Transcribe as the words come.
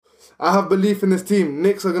I have belief in this team.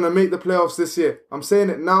 Knicks are going to make the playoffs this year. I'm saying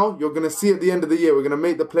it now. You're going to see at the end of the year. We're going to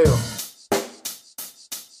make the playoffs.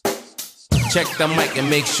 Check the mic and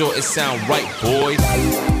make sure it sound right, boys.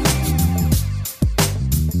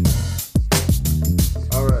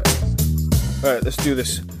 All right, let's do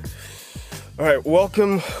this. All right,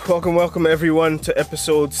 welcome everyone to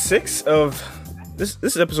episode 6 of... This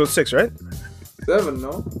is episode 6, right? 7,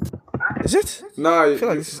 no? Is it? Nah, I feel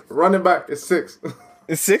like this is... running back is 6.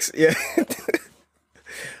 It's 6? Yeah.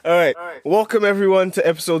 All right. Welcome everyone to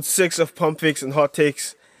episode 6 of Pump Fakes and Hot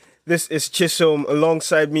Takes. This is Chisom.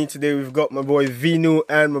 Alongside me today, we've got my boy Vinu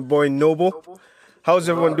and my boy Noble. How's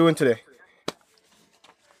everyone doing today?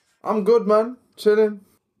 I'm good, man. Chilling.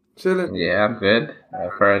 Yeah, I'm good.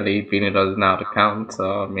 Apparently, Vinu doesn't know how to count,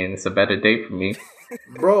 so I mean, it's a better day for me.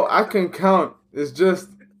 Bro, I can count. It's just,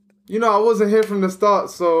 I wasn't here from the start,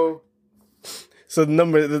 so... So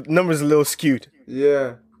the number's a little skewed.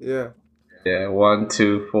 Yeah. Yeah, 1,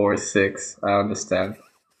 2, 4, 6. I understand.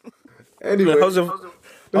 Anyway, how's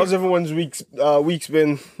everyone's weeks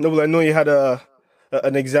been? Noble, I know you had an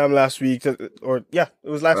exam last week, it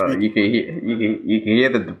was last week. You can hear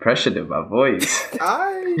the depression in my voice.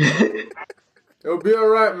 It'll be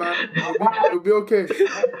alright, man. It'll be okay.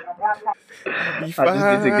 I just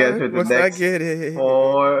need to get through the next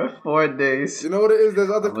 4 days. You know what it is? There's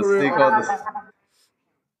other careers.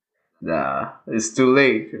 Nah, it's too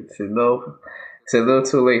late. It's a little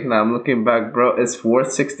too late now. I'm looking back, bro. It's worth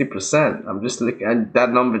 60%. I'm just looking at that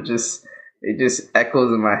number. It just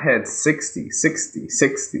echoes in my head. 60.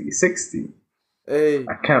 Hey,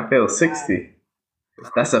 I can't fail 60.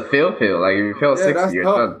 That's a fail. Like if you fail 60, you're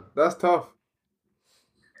done. That's tough.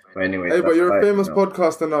 But anyway, hey, but you're a famous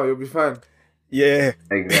podcaster now. You'll be fine. Yeah.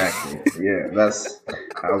 Exactly. Yeah, I was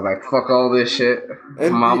like, fuck all this shit.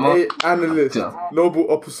 NBA Mama. analyst, Noble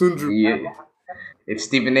Opusundru. Yeah. If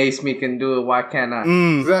Stephen A. Smith can do it, why can't I?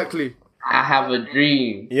 Exactly. I have a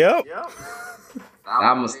dream. Yep.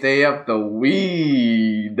 I'm going to stay up the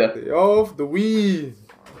weed. Stay off the weed.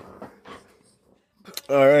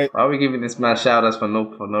 All right. Why are we giving this man shout-outs for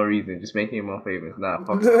no reason? Just making him more famous. Nah,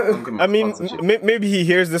 fuck. I mean, maybe he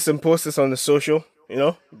hears this and posts this on the social.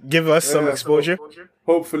 Give us some exposure.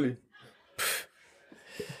 Hopefully.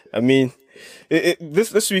 I mean,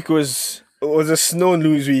 this week was a snow and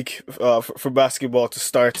lose week for basketball to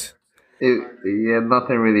start.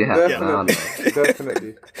 Nothing really happened.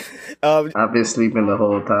 Definitely. I've been sleeping the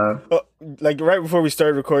whole time. Like right before we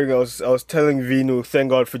started recording, I was telling Vinu, thank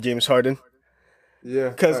God for James Harden. Yeah.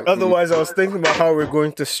 Because otherwise, I was thinking about how we're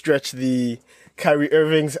going to stretch the Kyrie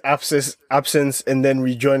Irving's absence and then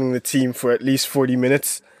rejoining the team for at least 40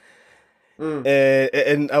 minutes.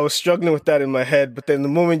 And I was struggling with that in my head. But then the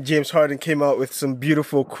moment James Harden came out with some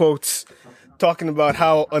beautiful quotes talking about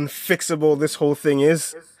how unfixable this whole thing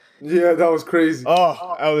is. Yeah, that was crazy.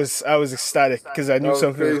 Oh, I was ecstatic because I knew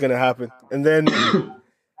something was going to happen. And then...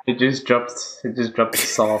 It just dropped the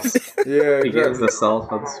sauce. Yeah, exactly. He gets the sauce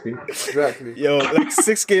on the street. Exactly. Yo, like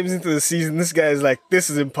 6 games into the season, this guy is like, this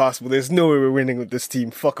is impossible. There's no way we're winning with this team.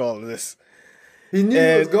 Fuck all of this. He knew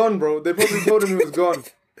he was gone, bro. They probably told him he was gone.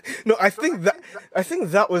 No, I think that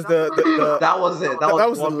was the that was it. That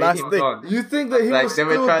was the last thing. Gone. You think that he was they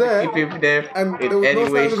were still trying there, to keep him there and there in was any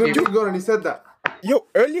no way, sign of him shape. being gone, and he said that. Yo,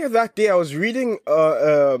 earlier that day, I was reading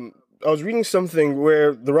something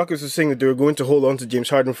where the Rockets were saying that they were going to hold on to James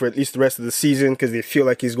Harden for at least the rest of the season because they feel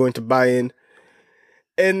like he's going to buy in.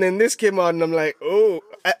 And then this came out, and I'm like, oh,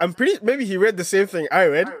 I'm pretty. Maybe he read the same thing I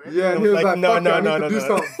read. Yeah, and he was like, no.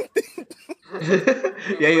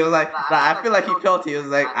 Yeah, he was like, I feel like he felt he was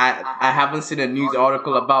like, I haven't seen a news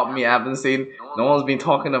article about me. I haven't seen, no one's been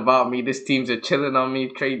talking about me. This teams are chilling on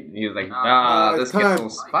me. He was like, let's get some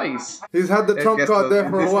spice. He's had the trump card there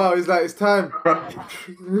for a while. He's like, it's time. Bro,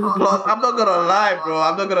 I'm not gonna lie, bro.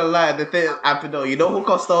 I'm not gonna lie. The thing, you know who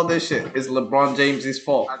caused all this shit? It's LeBron James'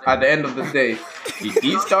 fault. At the end of the day,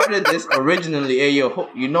 he started this originally. Hey, yo,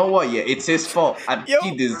 you know what? Yeah, it's his fault. And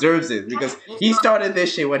he deserves it because he started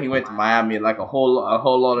this shit when he went to Miami like a whole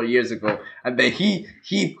lot of years ago, and then he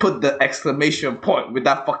put the exclamation point with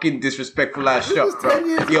that fucking disrespectful ass shot, bro.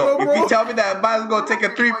 Yo, if you tell me that a man's gonna take a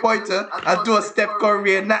 3-pointer and do a Steph Curry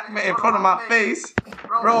reenactment in front of my face,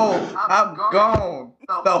 bro, I'm gone.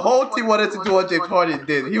 The whole team wanted to do what James Harden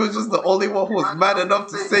did. He was just the only one who was mad enough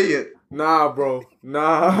to say it. Nah, bro.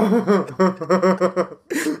 Nah.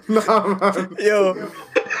 Nah, man. Yo.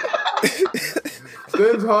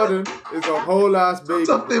 James Harden is a whole ass baby.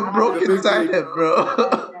 Something broke inside him,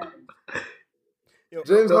 bro.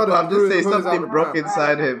 James Harden. I'm just saying something broke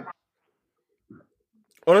inside him.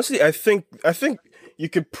 Honestly, I think you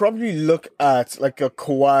could probably look at like a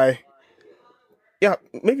Kawhi yeah,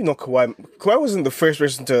 maybe not Kawhi. Kawhi wasn't the first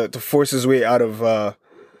person to force his way out of a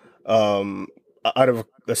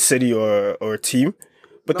city or a team,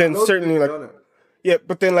 but then Those certainly people like done it. yeah,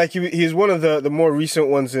 but then like he's one of the more recent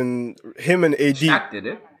ones in him and AD. Shaq did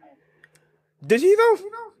it. Did he though?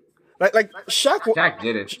 Like Shaq Shaq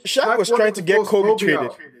did it. Shaq was wanted trying to get force Kobe Kobe traded.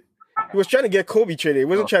 out. He was trying to get Kobe traded. He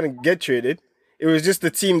wasn't trying to get traded. It was just the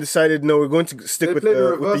team decided, no, we're going to stick They with played the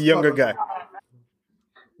with the reverse younger pattern.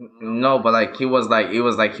 guy. No, but like he was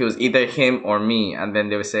either him or me, and then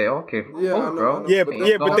they would say, "Okay, Yeah, cool, I know, bro." I know. Yeah, But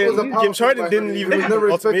but that then was a power James Harden play by didn't him. leave He was him never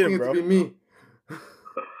an expecting ultimatum, it bro. to be me.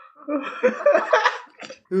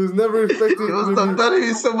 He was never expecting He it was to be me. telling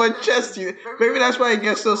you so much chest. Maybe that's why he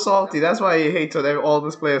gets so salty. That's why he hates on all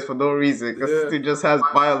these players for no reason. Because Yeah. he just has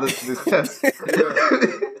violence in his chest.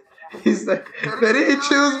 He's like, they didn't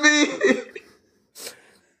choose me.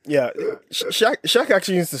 Yeah, Shaq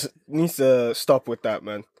actually needs to stop with that,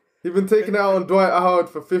 man. He's been taking it out on Dwight Howard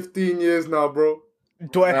for 15 years now, bro.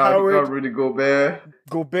 Dwight Now he Howard, can't really go bare.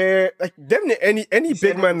 Gobert, like them, any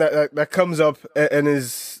big man that comes up and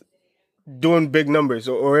is doing big numbers,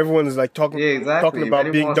 or everyone's like talking Yeah, exactly. talking about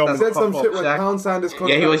If being anyone He dominant. said some Fuck shit off, when Shaq. Towns signed his Yeah,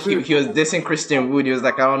 contract. he was dissing Christian Wood. He was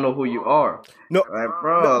like, I don't know who you are. No, Like,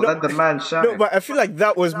 bro, let the man shine. no, but I feel like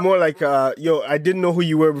that was more like, yo, I didn't know who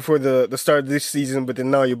you were before the start of this season, but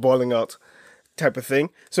then now you're balling out, type of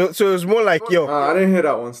thing. So it was more like, yo, I didn't hear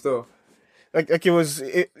that one still. like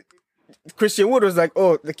Christian Wood was like,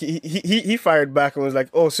 oh, like he fired back and was like,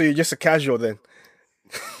 oh, so you're just a casual then.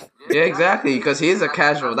 Yeah, exactly. Because he is a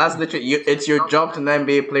casual. That's literally it's your job to know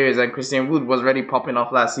NBA players. And Christian Wood was already popping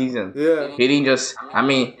off last season. Yeah. He didn't just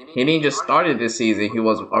started this season. He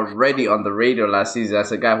was already on the radar last season.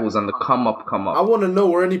 That's a guy who's on the come up. I want to know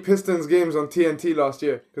were any Pistons games on TNT last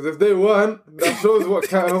year? Because if they weren't, that shows what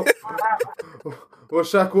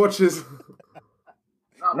Shaq watches.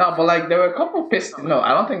 No, but like there were a couple Pistons. No, I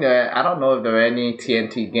don't know if there were any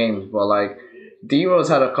TNT games. But like D-Rose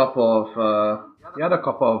had a couple of. He had a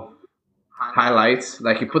couple of highlights.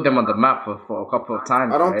 Like he put them on the map for a couple of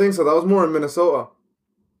times. I don't right? think so. That was more in Minnesota.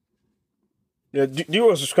 Yeah,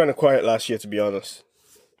 D-Rose was kind of quiet last year, to be honest.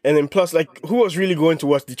 And then plus, like, who was really going to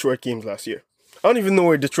watch Detroit games last year? I don't even know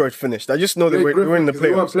where Detroit finished. I just know they Blake were in the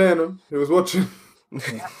Griffin, 'cause He weren't playoffs. playing him. He was watching.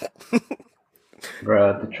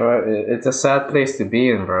 Bro, Detroit, it's a sad place to be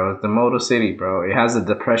in, bro. It's the Motor City, bro. It has a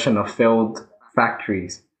depression of failed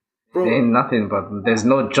factories. Bro, There ain't nothing, but there's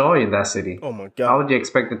no joy in that city. Oh my How god, would you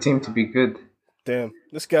expect the team to be good? damn!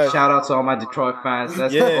 This guy. Shout out to all my Detroit fans.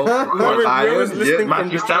 Let's Yeah, go. whoever's listening from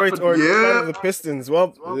Matthew Detroit Stafford, or yeah. of the Pistons,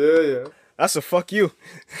 well, yeah. that's a fuck you.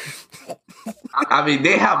 I mean,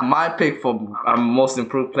 they have my pick for most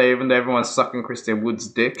improved player, even though everyone's sucking Christian Wood's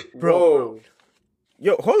dick. Bro.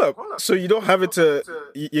 Yo, hold up. So you don't have it to?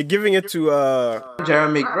 You're giving it to?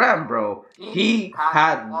 Jeremy Graham, bro. He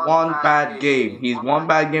had one bad game. His one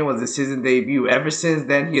bad game was the season debut. Ever since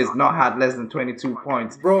then, he has not had less than 22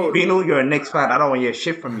 points. Bro. Bino, you're a Knicks fan. I don't want to hear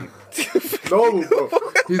shit from you. No, bro.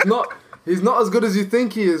 He's not as good as you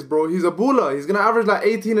think he is, bro. He's a baller. He's gonna average like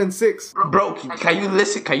 18 and 6. Bro, can you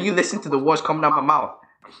listen? Can you listen to the words coming out my mouth?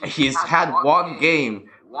 He's had one game,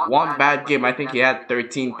 one bad game. I think he had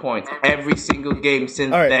 13 points. Every single game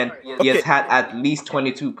since All right. then, he has Okay. had at least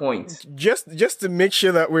 22 points. Just to make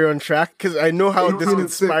sure that we're on track, because I know how this 18 can and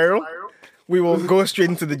 6. spiral. We will go straight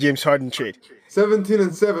into the James Harden trade 17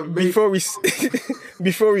 and 7. Mate. before we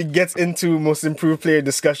before we get into most improved player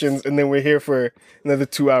discussions, and then we're here for another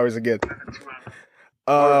 2 hours again.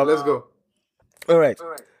 Alright, let's go. All right.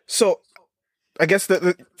 So, I guess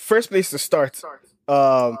the first place to start,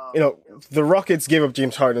 the Rockets gave up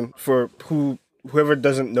James Harden for whoever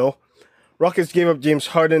doesn't know. Rockets gave up James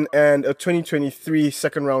Harden and a 2023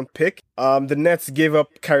 second round pick. The Nets gave up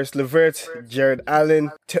Karis LeVert, Jared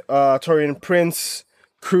Allen, Torian Prince,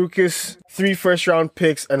 Krukus, 3 first round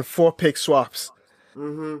picks, and 4 pick swaps.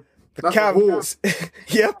 The That's a Cavs,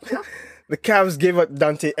 yep. The Cavs gave up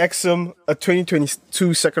Dante Exum, a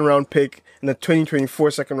 2022 second round pick, and a 2024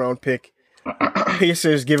 second round pick.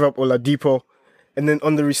 Pacers gave up Oladipo. And then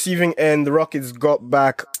on the receiving end, the Rockets got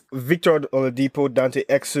back Victor Oladipo, Dante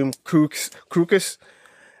Exum, Krukus,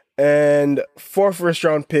 and 4 first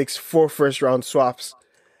round picks, 4 first round swaps.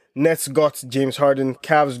 Nets got James Harden,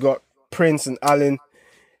 Cavs got Prince and Allen,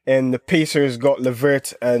 and the Pacers got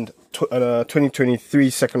LeVert and a 2023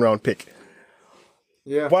 second round pick.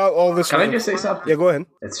 Yeah. While all this Can I was- just say something? Yeah, go ahead.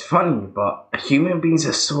 It's funny, but human beings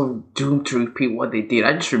are so doomed to repeat what they did.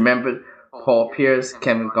 I just remembered Paul Pierce,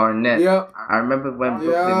 Kevin Garnett. Yeah. I remember when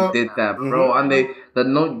Brooklyn Yeah. did that, bro. And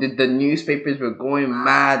the newspapers were going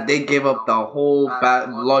mad. They gave up the whole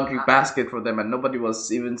laundry basket for them, and nobody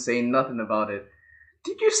was even saying nothing about it.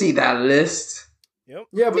 Did you see that list? Yep.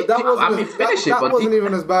 Yeah, but that finish it, that but wasn't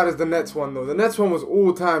even as bad as the Nets one though. The Nets one was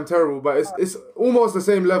all time terrible, but it's almost the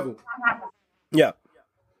same level. Yeah.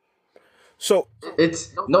 So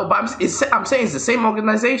it's no, but I'm saying it's the same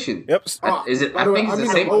organization. yep. Is it? By I the way, think it's the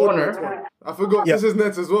mean same old Nets owner. one. I forgot Yeah. this is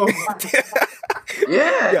Nets as well.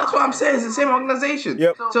 Yeah, that's what I'm saying. It's the same organization.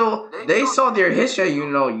 Yep. So they saw their history. You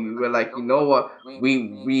were like, you know what?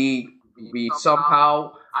 We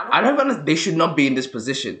somehow. I don't understand. They should not be in this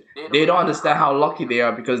position. They don't understand how lucky they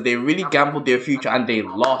are because they really gambled their future and they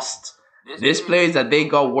lost. These players that they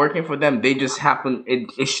got working for them, they just happen.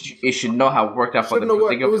 It should not have worked out for them. Shouldn't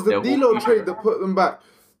have worked. It was the D'Lo trade that put them back.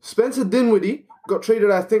 Spencer Dinwiddie got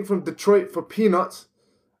traded, I think, from Detroit for peanuts,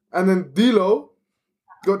 and then D'Lo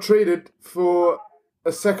got traded for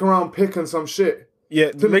a second round pick and some shit. Yeah,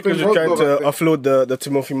 the Timothy Lakers were trying to Mozgov, I think. offload the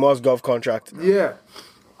Timothy Mozgov contract. Yeah,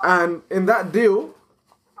 and in that deal,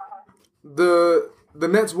 the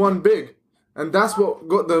Nets won big, and that's what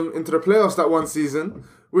got them into the playoffs that one season,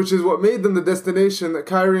 which is what made them the destination that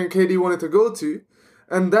Kyrie and KD wanted to go to,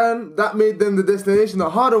 and then that made them the destination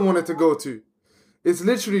that Harden wanted to go to. It's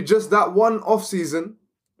literally just that one off season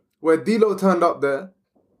where D'Lo turned up there.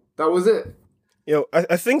 That was it. Yo,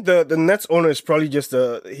 I think the Nets owner is probably just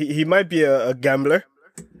he might be a gambler.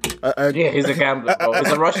 Yeah, he's a gambler, bro.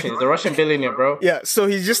 He's a Russian. He's a Russian billionaire, bro. Yeah, so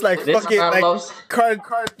he's just like This fucking man like loves- card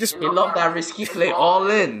just He loved that risky play all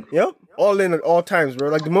in. yep, all in at all times, bro.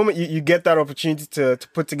 Like the moment you get that opportunity to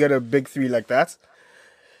put together a big three like that,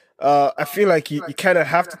 I feel like you kind of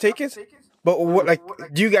have to take it. But what like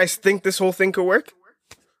do you guys think this whole thing could work?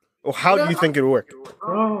 Or how do you think it'll work?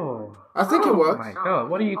 Bro. I think it Oh works. my god,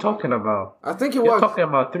 what are you talking about? I think it You're works. talking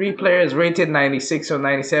about 3 players rated 96 or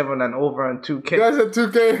 97 and over on 2K. You guys had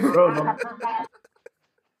 2K. Bro,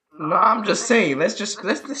 no, I'm just saying. Let's try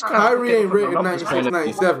to Kyrie look at it ain't from a rated numbers 96, point of view.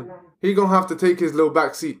 97. He gonna have to take his little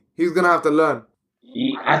back seat. He's gonna have to learn.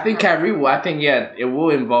 I think Kyrie will. I think, yeah, it will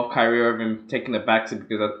involve Kyrie Irving taking the backseat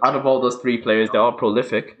because out of all those 3 players, they're all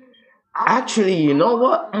prolific. Actually, you know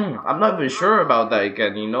what? I'm not even sure about that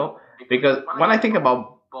again, because when I think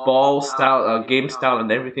about ball style, game style,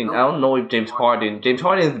 and everything, I don't know if James Harden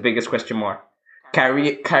is the biggest question mark.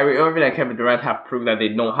 Kyrie Irving and Kevin Durant have proved that they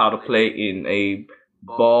know how to play in a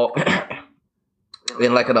ball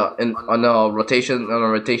in like on a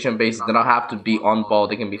rotation basis. They don't have to be on ball.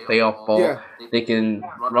 They can be playoff ball. Yeah. They can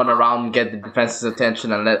run around, get the defense's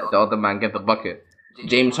attention, and let the other man get the bucket.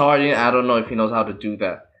 James Harden, I don't know if he knows how to do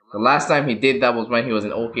that. The last time he did that was when he was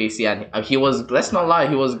in OKC, and he was, let's not lie,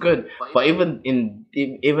 he was good. But even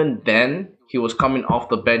then, he was coming off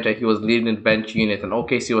the bench and he was leading the bench unit, and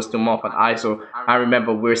OKC was still more of an ISO. I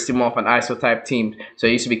remember we were still more of an ISO type team. So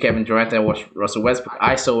it used to be Kevin Durant and Russell Westbrook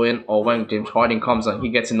ISO in, or when James Harden comes on, he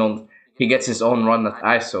gets his own run at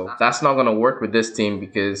ISO. That's not gonna work with this team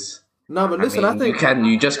because No, but listen, I think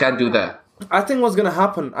you just can't do that. I think what's gonna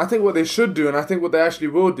happen, I think what they should do, and I think what they actually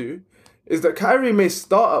will do, is that Kyrie may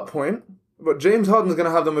start at point, but James Harden's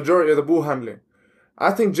gonna have the majority of the ball handling.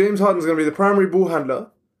 I think James Harden's gonna be the primary ball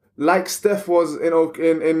handler, like Steph was in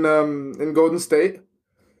Golden State.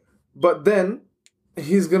 But then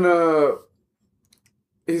he's gonna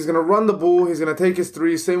run the ball. He's gonna take his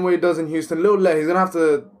three, same way he does in Houston. Little let, he's gonna have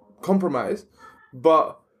to compromise,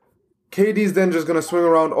 but KD's then just gonna swing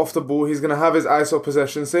around off the ball. He's gonna have his ISO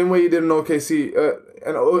possession, same way he did in OKC,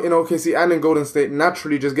 and in Golden State.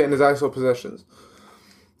 Naturally, just getting his ISO possessions,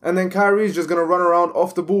 and then Kyrie's just gonna run around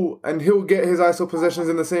off the ball, and he'll get his ISO possessions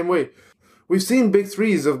in the same way. We've seen big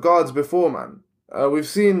threes of guards before, man. We've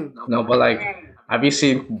seen. No, but like, have you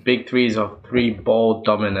seen big threes of 3 ball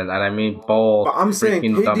dominant? And I mean ball. But I'm saying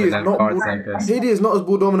freaking KD is dominant not guards like this. KD is not as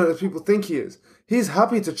ball dominant as people think he is. He's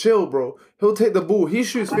happy to chill, bro. He'll take the ball. He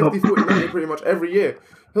shoots 50, 40, 90 pretty much every year.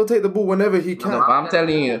 He'll take the ball whenever he can. No, but I'm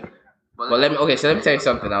telling you. Well, let me tell you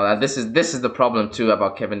something now. That this is the problem too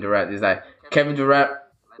about Kevin Durant is that Kevin Durant.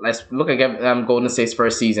 Let's look at Golden State's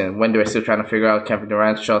first season when they were still trying to figure out Kevin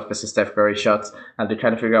Durant's shots versus Steph Curry's shots, and they're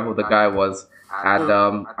trying to figure out who the guy was. And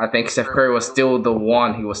I think Steph Curry was still the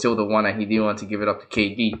one. He was still the one, and he didn't want to give it up to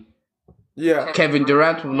KD. Yeah. Kevin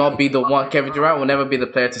Durant will not be the one. Kevin Durant will never be the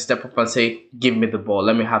player to step up and say, "Give me the ball.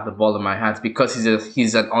 Let me have the ball in my hands," because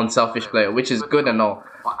he's an unselfish player, which is good and all.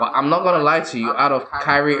 But I'm not gonna lie to you. Out of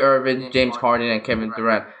Kyrie Irving, James Harden, and Kevin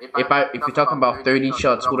Durant, if you're talking about 30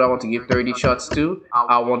 shots, who do I want to give 30 shots to?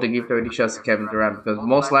 I want to give 30 shots to Kevin Durant because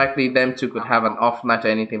most likely them two could have an off night or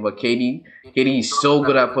anything. But KD is so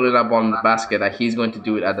good at putting up on the basket that he's going to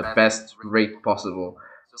do it at the best rate possible.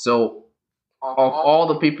 So, of all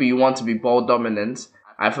the people you want to be ball dominant,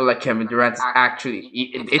 I feel like Kevin Durant is actually...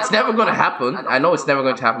 It's never going to happen. I know it's never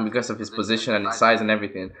going to happen because of his position and his size and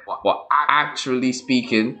everything. But actually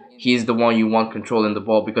speaking, he's the one you want controlling the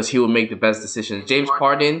ball because he will make the best decisions. James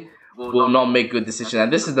Harden will not make good decisions.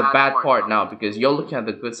 And this is the bad part now because you're looking at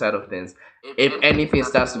the good side of things. If anything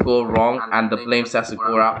starts to go wrong and the blame starts to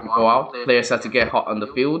go out, players start to get hot on the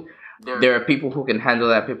field, there are people who can handle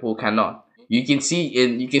that, people who cannot. You can see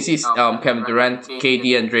Kevin Durant,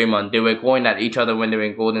 KD, and Draymond. They were going at each other when they were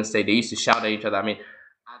in Golden State. They used to shout at each other. I mean,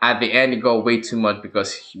 at the end, it got way too much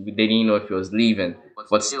because they didn't know if he was leaving.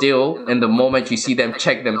 But still, in the moment, you see them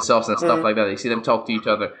check themselves and stuff like that. You see them talk to each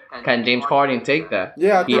other. Can James Harden take that?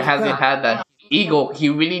 Yeah, he hasn't had that ego. He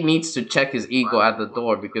really needs to check his ego at the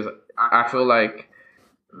door because I feel like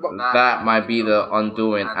that might be the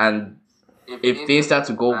undoing. And if things start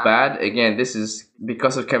to go bad, again, this is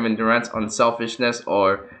because of Kevin Durant's unselfishness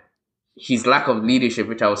or his lack of leadership,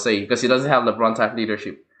 which I would say, because he doesn't have LeBron-type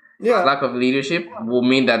leadership. Yeah. His lack of leadership will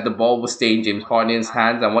mean that the ball will stay in James Harden's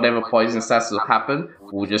hands and whatever poison starts to happen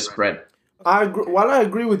will just spread. While I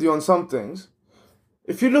agree with you on some things,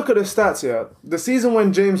 if you look at the stats here, the season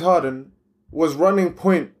when James Harden was running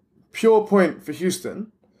pure point for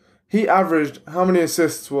Houston, he averaged, how many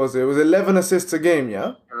assists was it? It was 11 assists a game,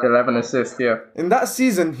 yeah? 11 assists, yeah. In that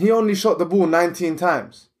season, he only shot the ball 19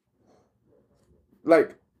 times.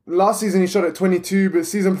 Like, last season he shot it 22, but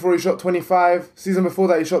season before he shot 25. Season before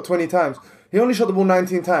that he shot 20 times. He only shot the ball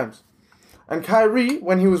 19 times. And Kyrie,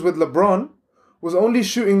 when he was with LeBron, was only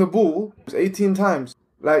shooting the ball 18 times.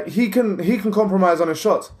 Like, he can compromise on his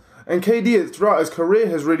shots. And KD, throughout his career,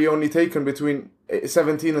 has really only taken between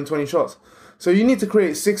 17 and 20 shots. So you need to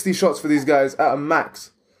create 60 shots for these guys at a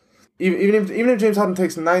max. Even if James Harden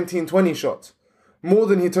takes 19, 20 shots, more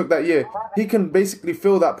than he took that year, he can basically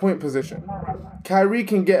fill that point position. Kyrie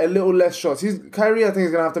can get a little less shots. Kyrie, I think,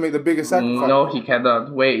 is going to have to make the biggest sacrifice. No, he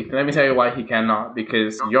cannot. Wait, let me tell you why he cannot.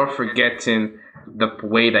 Because you're forgetting the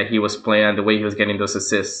way that he was playing and the way he was getting those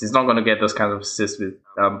assists. He's not going to get those kinds of assists with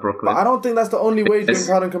Brooklyn. But I don't think that's the only way James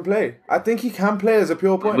Harden can play. I think he can play as a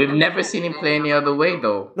pure point. We've never seen him play any other way,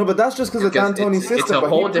 though. No, but that's just because of D'Antoni's system. It's a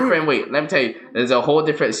whole different way. Let me tell you, there's a whole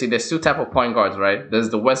different... See, there's two type of point guards, right? There's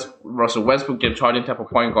the Russell Westbrook, James Harden type of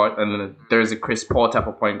point guard, and then there's a Chris Paul type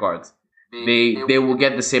of point guards. They will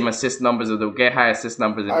get the same assist numbers, or they'll get high assist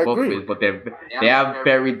numbers in both ways, but they have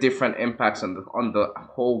very different impacts on the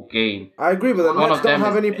whole game. I agree, but the Nets don't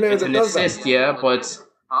have any player that does that. It's an assist, yeah, but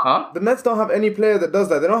the Nets don't have any player that does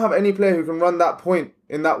that. They don't have any player who can run that point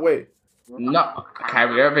in that way. No,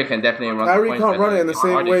 Kyrie Irving can definitely run. Kyrie can't run it in the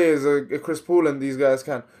same way as a Chris Paul and these guys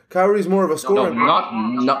can. Kyrie's more of a scorer.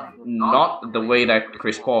 No, not the way that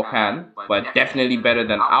Chris Paul can, but definitely better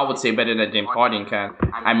than James Harden can.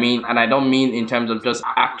 I mean, and I don't mean in terms of just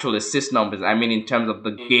actual assist numbers. I mean in terms of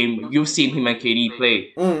the game. You've seen him and KD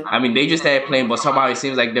play. I mean, they just started playing, but somehow it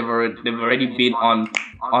seems like they've already been on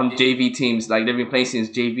JV teams. Like they've been playing since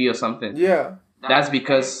JV or something. Yeah. That's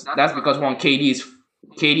because one, KD is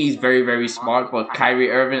very, very smart, but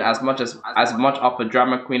Kyrie Irving, as much of a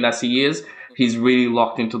drama queen as he is, he's really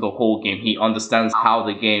locked into the whole game. He understands how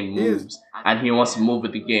the game moves, and he wants to move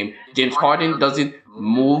with the game. James Harden doesn't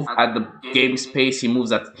move at the game's pace. He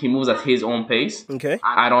moves at his own pace. Okay.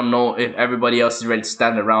 I don't know if everybody else is ready to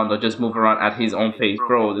stand around or just move around at his own pace.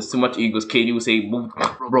 Bro, there's too much egos. KD will say, move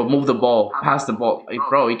the ball, pass the ball. Like,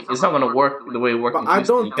 bro, it's not going to work the way it works.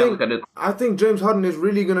 But I think James Harden is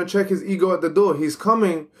really going to check his ego at the door. He's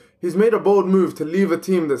made a bold move to leave a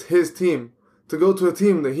team that's his team, to go to a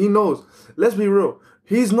team that he knows. Let's be real.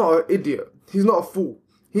 He's not an idiot. He's not a fool.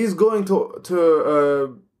 He's going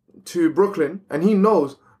to Brooklyn, and he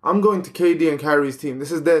knows, I'm going to KD and Kyrie's team.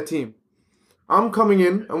 This is their team. I'm coming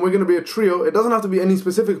in, and we're going to be a trio. It doesn't have to be any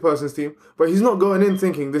specific person's team, but he's not going in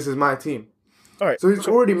thinking this is my team. All right. So he's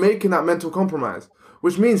already making that mental compromise,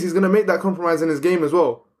 which means he's going to make that compromise in his game as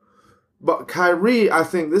well. But Kyrie, I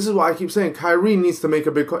think, this is what I keep saying, Kyrie needs to make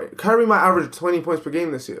a big... Kyrie might average 20 points per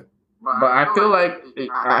game this year. But I feel like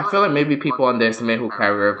maybe people underestimate who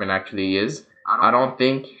Kyrie Irving actually is. I don't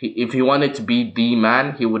think if he wanted to be the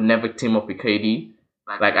man, he would never team up with KD.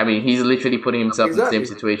 Like, I mean, he's literally putting himself in the same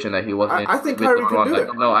situation that he was in. I think Kyrie can do it.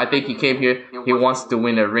 No, I think he came here. He wants to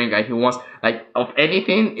win a ring, and he wants, like, of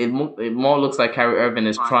anything, it more looks like Kyrie Irving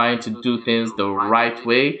is trying to do things the right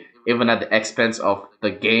way, even at the expense of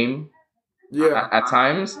the game. Yeah. At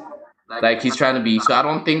times. Like, he's trying to be... So I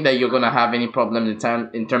don't think that you're going to have any problems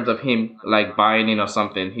in terms of him, like, buying in or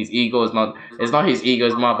something. His ego is not... It's not his ego.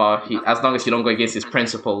 It's more about... as long as you don't go against his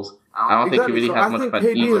principles. I don't think he really has much of an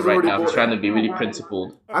ego right now. He's trying to be really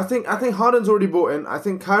principled. I think Harden's already bought in. I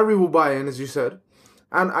think Kyrie will buy in, as you said.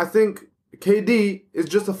 And I think KD is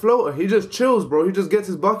just a floater. He just chills, bro. He just gets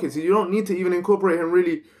his buckets. You don't need to even incorporate him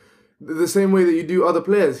really the same way that you do other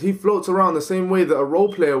players. He floats around the same way that a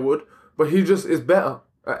role player would, but he just is better.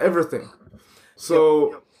 at everything.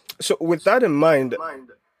 So So with that in mind,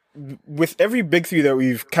 with every big three that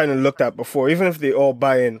we've kind of looked at before, even if they all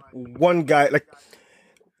buy in, one guy, like,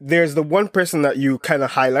 there's the one person that you kind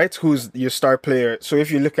of highlight who's your star player. So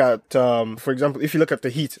if you look at, for example, if you look at the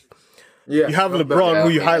Heat, yeah, you have LeBron, who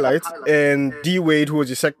you highlight, and D Wade, who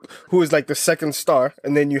is like the second star,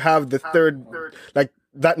 and then you have the third, like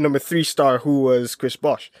that number 3 star, who was Chris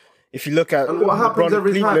Bosh. If you look at And what happens LeBron in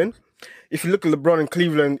every time? Cleveland, if you look at LeBron in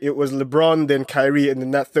Cleveland, it was LeBron, then Kyrie, and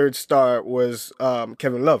then that third star was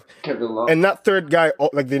Kevin Love. And that third guy,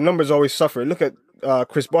 like the numbers always suffer. Look at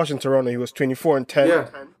Chris Bosh in Toronto; he was 24 and 10. Yeah.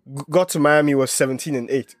 Got to Miami, was 17 and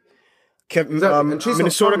 8. Exactly. And she's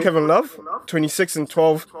Minnesota, so Kevin Love, 26 and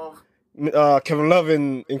 12. Kevin Love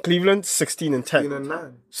in Cleveland, 16 and 10. 16 and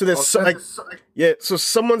 9. So there's so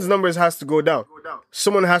someone's numbers has to go down.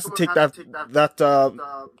 Someone has to take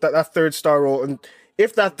that third star role, and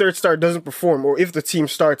if that third star doesn't perform, or if the team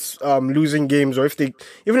starts losing games, or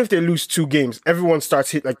even if they lose 2 games, everyone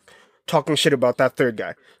starts talking shit about that third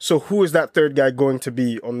guy. So who is that third guy going to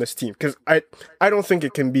be on this team? Because I don't think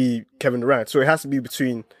it can be Kevin Durant. So it has to be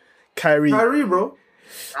between Kyrie, bro.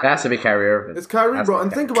 It has to be Kyrie Irving. It's Kyrie, bro.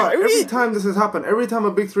 And think about it, every time this has happened, every time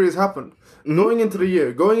a big three has happened, going into the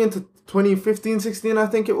year, going into 2015-16, I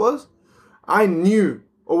think it was, I knew,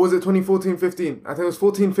 or was it 2014-15? I think it was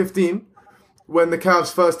 14-15 when the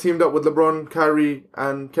Cavs first teamed up with LeBron, Kyrie,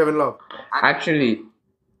 and Kevin Love. Actually,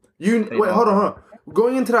 Hold on.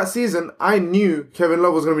 Going into that season, I knew Kevin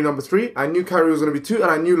Love was going to be number 3, I knew Kyrie was going to be 2,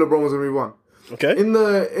 and I knew LeBron was going to be 1. Okay. In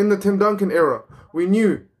the Tim Duncan era, we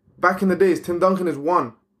knew back in the days Tim Duncan is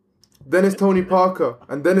 1, then it's Tony Parker,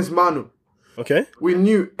 and then it's Manu. Okay. We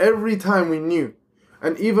knew every time we knew,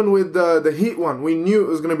 and even with the Heat one, we knew it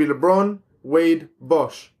was going to be LeBron, Wade,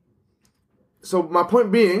 Bosh. So my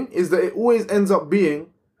point being is that it always ends up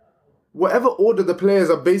being whatever order the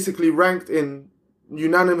players are basically ranked in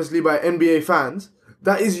unanimously by NBA fans.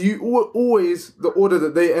 That is always the order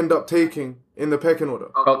that they end up taking in the pecking order.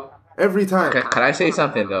 oh, Every time. can I say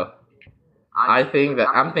something though? I think that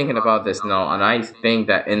I'm thinking about this now, and I think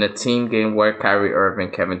that in a team game where Kyrie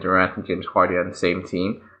Irving, Kevin Durant, and James Harden are on the same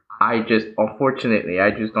team, unfortunately,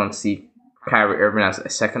 I just don't see Kyrie Irving as a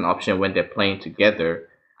second option when they're playing together.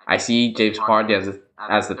 I see James Harden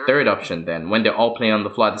as the third option then, when they're all playing on the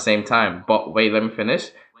floor at the same time. But wait, let me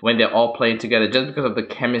finish. When they're all playing together, just because of the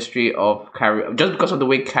chemistry of just because of the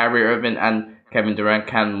way Kyrie Irving and Kevin Durant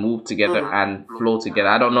can move together and flow together.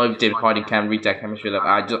 I don't know if James Harden can reach that chemistry level.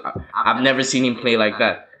 I've never seen him play like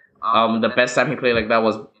that. The best time he played like that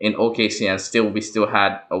was in OKC, and still we still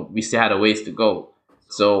had a ways to go.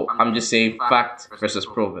 So I'm just saying fact versus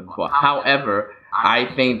proven. But however, I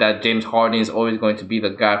think that James Harden is always going to be the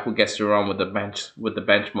guy who gets to run with the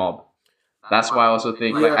bench mob. That's why I also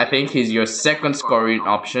think I think he's your second scoring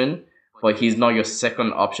option, but he's not your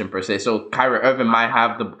second option per se. So Kyrie Irving might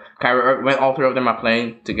have when all 3 of them are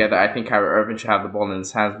playing together. I think Kyrie Irving should have the ball in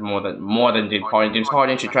his hands more than James Harden. James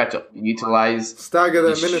Harden should try to utilize Stagger the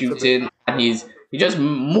his minutes. shooting, and he just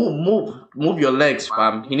move your legs,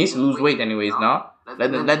 fam. He needs to lose weight anyways now.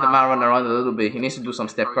 Let the man run around a little bit. He needs to do some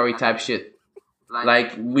Steph Curry type shit.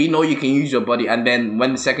 Like, we know you can use your body, and then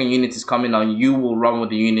when the second unit is coming on, you will run with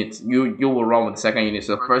the unit. You will run with the second unit.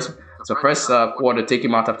 So first quarter, take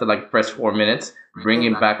him out after like first 4 minutes, bring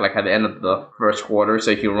him back like at the end of the first quarter.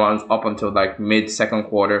 So he runs up until like mid second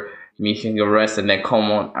quarter. He can go rest and then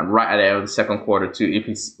come on and right at the end of the second quarter too, if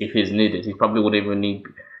he's needed. He probably wouldn't even need.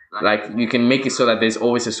 Like, you can make it so that there's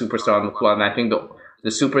always a superstar on the floor, and I think the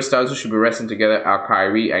superstars who should be resting together are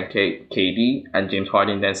Kyrie and KD, and James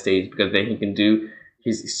Harden then stays, because then he can do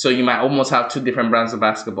so you might almost have 2 different brands of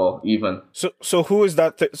basketball even. So who is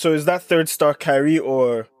that? So is that third star Kyrie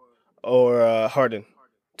or Harden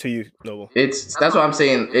to you, Noble? That's what I'm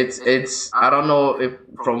saying. It's I don't know if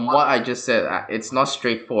from what I just said, it's not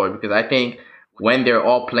straightforward, because I think when they're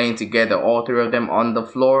all playing together, all 3 of them on the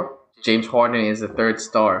floor, James Harden is the third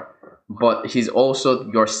star. But he's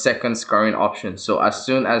also your second scoring option. So as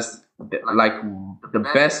soon as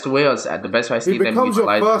the best way I see He them becomes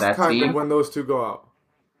your utilize first that kind team. of when those 2 go out.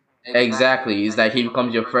 Exactly, is that he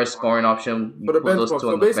becomes your first scoring option. You For the put bench those spot. 2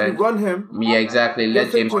 So on the basically bench. run him. Yeah, exactly. Let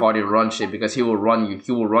Just James think- Harden run shit, because he will run you.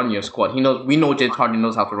 He will run your squad. We know James Harden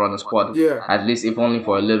knows how to run a squad. Yeah. At least if only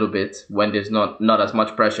for a little bit, when there's not as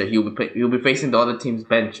much pressure. He'll be facing the other team's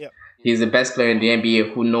bench. Yeah. He's the best player in the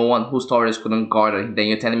NBA whose Torres couldn't guard. And then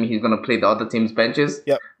you're telling me he's gonna play the other team's benches?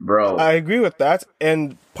 Yep. Bro. I agree with that,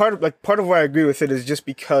 and part of why I agree with it is just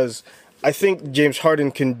because I think James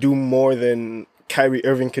Harden can do more than Kyrie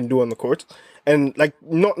Irving can do on the court, and like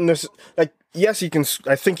not necessarily, like, yes, he can.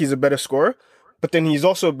 I think he's a better scorer, but then he's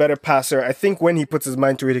also a better passer. I think when he puts his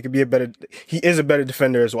mind to it, he is a better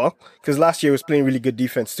defender as well. Because last year he was playing really good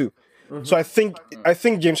defense too. So I think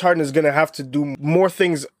James Harden is gonna have to do more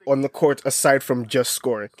things on the court aside from just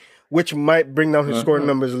scoring, which might bring down his scoring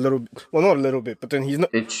numbers a little bit. Well, not a little bit, but then he's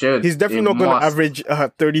not. It should. He's definitely not going to average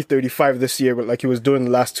 30, 35 this year, but like he was doing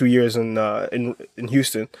the last 2 years in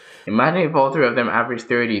Houston. Imagine if all three of them average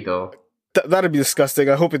 30 though. That'd be disgusting.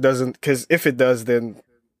 I hope it doesn't, because if it does, then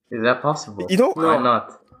Is that possible? You know- Why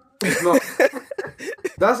not? It's not.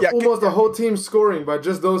 That's almost the whole team scoring by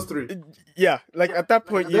just those three. yeah, like at that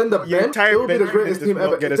point, Then the your bench, entire they will be the bench greatest does team not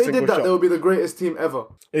ever. get a If they single did that, shot. they would be the greatest team ever.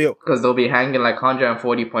 Yo, Because they'll be hanging like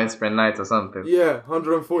 140 points per night or something. Yeah,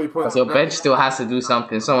 140 points. So bench still has to do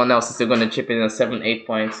something. Someone else is still going to chip in at 7-8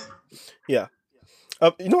 points. yeah.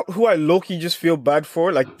 You know who I low-key just feel bad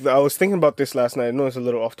for? Like, I was thinking about this last night. I know it's a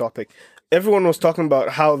little off topic. Everyone was talking about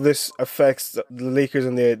how this affects the Lakers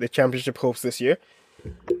and the championship hopes this year.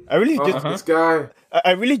 I really just, This guy.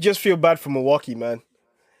 I really just feel bad for Milwaukee, man.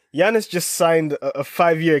 Giannis just signed a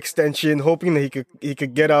 5-year extension, hoping that he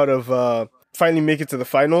could get out of finally make it to the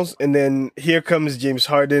finals, and then here comes James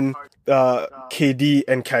Harden, KD,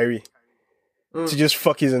 and Kyrie to just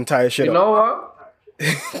fuck his entire shit You up. know what?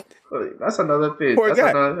 That's another thing. Poor That's guy.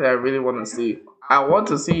 another thing I really want to see. I want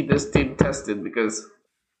to see this team tested because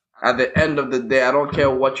at the end of the day, I don't care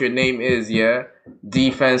what your name is, yeah?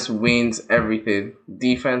 Defense wins everything.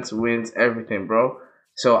 Defense wins everything, bro.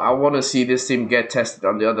 So I want to see this team get tested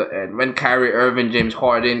on the other end. When Kyrie Irving, James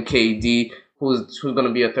Harden, KD, who's going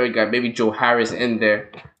to be a third guy, maybe Joe Harris in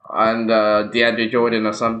there, and DeAndre Jordan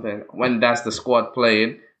or something. When that's the squad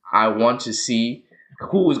playing, I want to see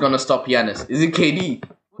who is going to stop Giannis. Is it KD?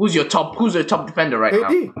 Who's your top defender right now?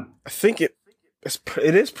 KD. I think it is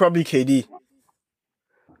probably KD.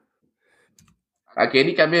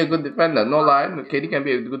 KD can be a good defender, no lie. KD can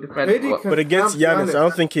be a good defender. KD But against Giannis, I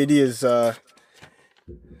don't think KD is... KD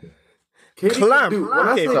Clamp. can do- When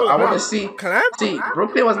I Okay, say so I want to clamp, see. Clamp? See,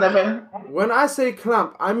 Brooklyn was never. when I say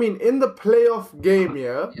clamp, I mean in the playoff game,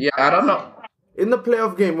 yeah? Yeah, I don't know. In the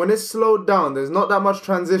playoff game, when it's slowed down, there's not that much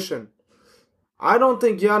transition. I don't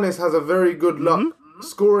think Giannis has a very good luck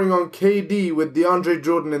scoring on KD with DeAndre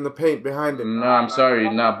Jordan in the paint behind him. No, I'm sorry,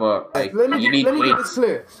 no, but like, Let me you need get this weights.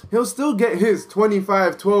 clear. He'll still get his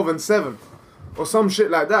 25, 12, and 7. Or some shit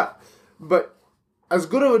like that. But as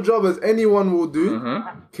good of a job as anyone will do,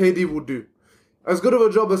 KD will do. As good of a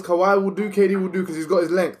job as Kawhi will do, KD will do because he's got his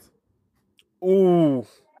length. Ooh.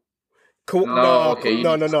 okay, you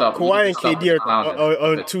no. need to stop. You Kawhi need and to stop KD it. are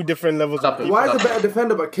on two different levels. Stop it. Kawhi's a better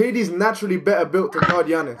defender, but KD's naturally better built to guard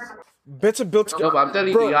Giannis. Better built. No, but I'm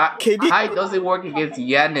telling Bro, you, KD height doesn't work against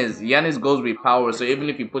Giannis. Giannis goes with power, so even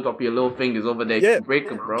if you put up your little fingers over there, you Yeah. can break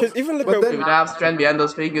them, bro. Because even look But at then- If you don't have strength behind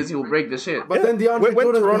those fingers, he will break the shit. But then DeAndre when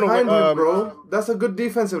Jordan's Toronto behind went, him, bro. That's a good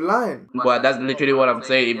defensive line. But that's literally what I'm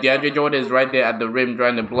saying. If DeAndre Jordan is right there at the rim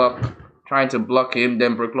trying to block him,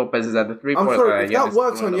 then Brook Lopez is at the I'm 3-point sorry, line. if that Giannis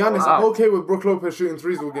works is on throwing the Giannis, ball I'm out. okay with Brook Lopez shooting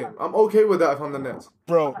threes all game. I'm okay with that if I'm the Nets.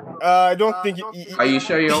 bro. I don't think. Are you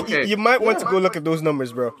sure you're okay? You might want to go look at those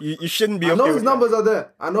numbers, bro. You shouldn't be I okay know his with that. numbers are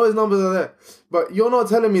there. I know his numbers are there. But you're not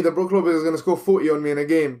telling me that Brook Lopez is going to score 40 on me in a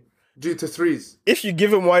game due to threes. If you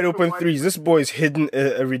give him wide open threes, this boy's hidden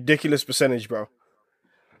a ridiculous percentage, bro.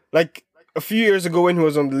 Like a few years ago when he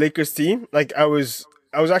was on the Lakers team, like I was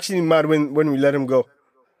actually mad when we let him go.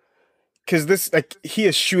 Cause he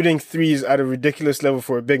is shooting threes at a ridiculous level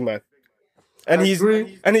for a big man. And I he's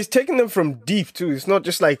agree. taking them from deep too. It's not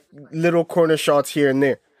just like little corner shots here and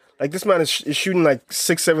there. Like this man is shooting like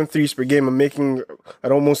 6-7 threes per game and making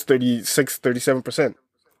at almost 37%.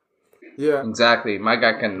 Yeah. Exactly. My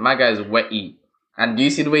guy is wet eat. And do you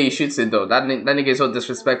see the way he shoots it though? That nigga is so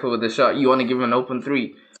disrespectful with the shot. You want to give him an open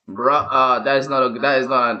three, bruh? That is not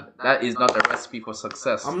a recipe for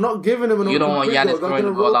success. I'm not giving him an You don't open want three, Giannis though. throwing the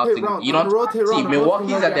I'm ball out. gonna rotate round. You I'm don't gonna rotate see round.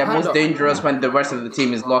 Milwaukee's I'm at their gonna most hand up. dangerous when the rest of the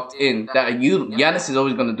team is locked in. Giannis is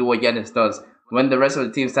always gonna do what Giannis does. When the rest of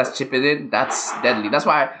the team starts chipping in, that's deadly. That's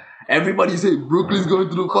why everybody say Brooklyn's going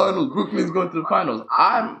to the finals. Brooklyn's going to the finals.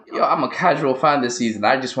 I'm a casual fan this season.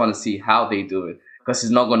 I just want to see how they do it because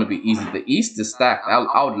it's not going to be easy. The East is stacked.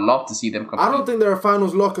 I would love to see them compete. I don't think they're a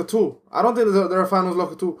finals lock at all. I don't think they're a finals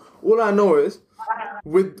lock at all. All I know is,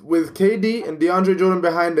 with KD and DeAndre Jordan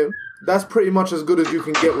behind him, that's pretty much as good as you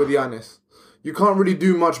can get with Giannis. You can't really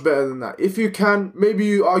do much better than that. If you can, maybe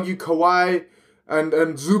you argue Kawhi and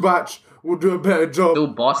Zubac will do a better job. Still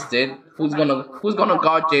Boston. Who's gonna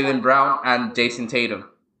guard Jaylen Brown and Jason Tatum?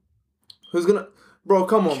 Who's gonna, bro?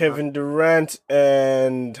 Come on, man. Kevin Durant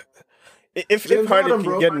and if James Harden Harden,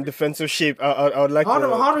 can bro. get in defensive shape, I would like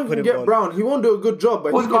Harden to can put him get on. Brown. He won't do a good job,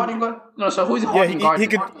 but Who's he guarding? can, No, so who's Yeah, guarding? he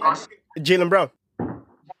could. Jaylen Brown.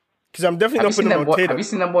 Because I'm definitely not putting him on Tatum. Have you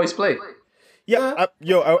seen them boys play? Yeah, I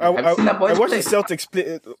watched the Celtics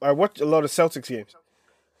play. I watched a lot of Celtics games.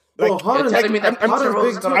 Bro, Harden's, You're telling me that Harden's big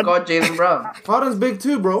is gonna guard Jaylen Brown? Harden's big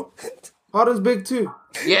too, bro. Harden's big too.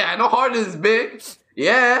 Yeah, I know Harden's big.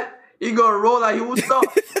 Yeah, he gonna roll like he will stop.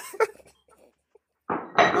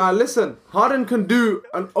 Listen, Harden can do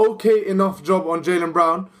an okay enough job on Jaylen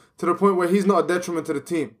Brown to the point where he's not a detriment to the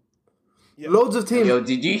team. Loads of teams. Yo,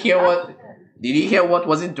 did you hear what? Did you hear what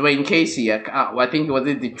was it? Dwayne Casey, I think it was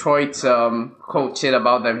the Detroit coach said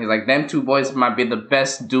about them. He's like, them two boys might be the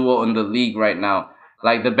best duo in the league right now.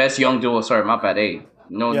 Like the best young duo. Sorry, my bad. Hey,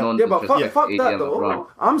 no. Yeah, but fuck that though.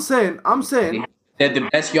 I'm saying. They're the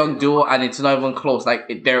best young duo, and it's not even close.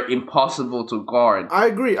 Like they're impossible to guard. I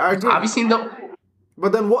agree. Have you seen them?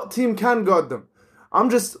 But then, what team can guard them?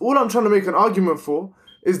 All I'm trying to make an argument for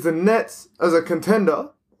is the Nets as a contender.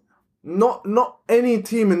 Not any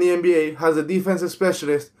team in the NBA has a defensive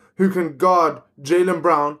specialist who can guard Jaylen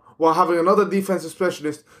Brown while having another defensive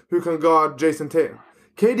specialist who can guard Jason Tatum.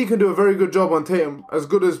 KD can do a very good job on Tatum, as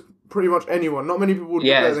good as pretty much anyone. Not many people would do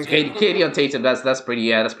better than KD on Tatum. That's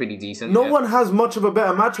pretty decent. No one has much of a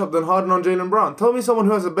better matchup than Harden on Jaylen Brown. Tell me someone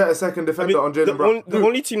who has a better second defender on Jaylen Brown. The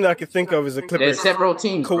only team that I can think of is the Clippers. There's several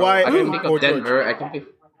teams. Kawhi I can think Paul of Denver. I can think.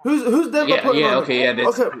 Who's Denver putting on? Okay.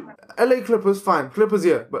 LA Clippers, fine. Clippers,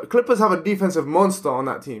 yeah. But Clippers have a defensive monster on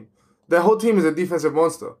that team. Their whole team is a defensive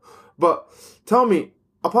monster. But tell me,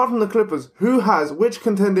 apart from the Clippers, which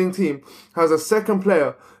contending team has a second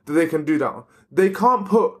player that they can do that on? The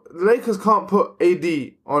Lakers can't put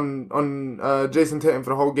AD on Jason Tatum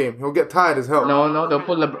for the whole game. He'll get tired as hell. No, they'll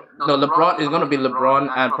put LeBron is gonna be LeBron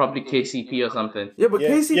and probably KCP or something. Yeah, but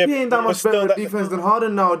KCP ain't that much better at defense than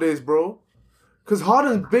Harden nowadays, bro. Because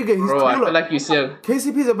Harden's bigger, he's taller. I feel like you said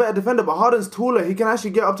KCP's a better defender, but Harden's taller. He can actually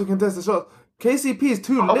get up to contest the shots. KCP is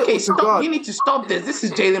too little to guard. You need to stop this. This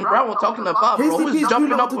is Jaylen Brown we're talking about, bro. KCP Who's is too jumping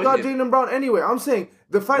little up to with guard him? Jaylen Brown anyway. I'm saying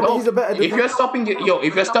the fact that he's a better defender.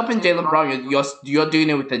 If you're stopping Jaylen Brown, you're doing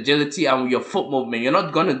it with agility and with your foot movement. You're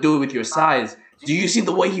not gonna do it with your size. Do you see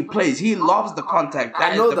the way he plays? He loves the contact.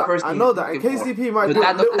 I know that. And KCP might do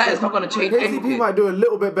that is not gonna change anything. KCP might do a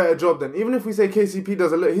little bit better job then. Even if we say KCP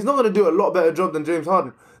does he's not gonna do a lot better job than James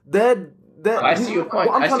Harden. I see your point.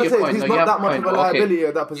 What I'm trying to say is he's not that much of a liability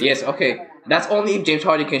at that position. Yes, okay. That's only if James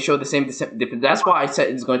Harden can show the same difference. That's why I said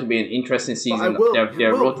it's going to be an interesting season.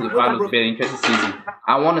 Their road to the finals will be an interesting season.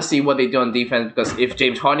 I want to see what they do on defense because if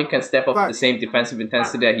James Harden can step up the same defensive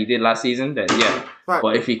intensity that he did last season, then yeah.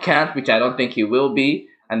 But if he can't, which I don't think he will be,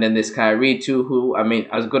 and then there's Kyrie too, who, I mean,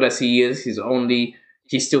 as good as he is,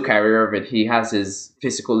 he's still Kyrie Irving. He has his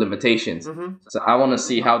physical limitations. Mm-hmm. So I want to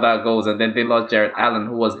see how that goes. And then they lost Jarrett Allen,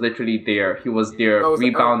 who was literally their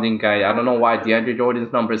rebounding guy. I don't know why DeAndre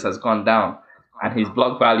Jordan's numbers has gone down. And his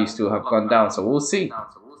block values too have gone down. So we'll see.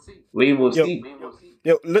 We will see.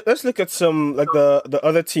 Yo, let's look at some like the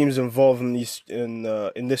other teams involved in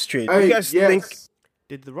this trade. Hey, you guys think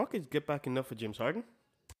did the Rockets get back enough for James Harden?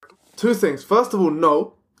 Two things. First of all,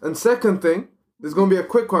 no. And second thing, there's going to be a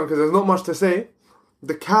quick one because there's not much to say.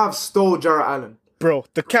 The Cavs stole Jarrett Allen. Bro,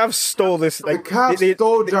 the Cavs stole this. Like, the Cavs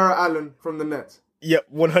stole Jarrett Allen from the Nets. Yeah,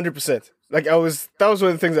 100%. Like that was one of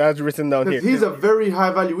the things I had written down here. He's a very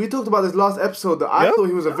high value. We talked about this last episode that I thought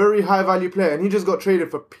he was a very high value player, and he just got traded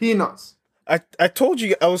for peanuts. I told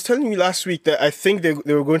you, I was telling you last week that I think they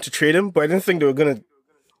were going to trade him, but I didn't think they were going to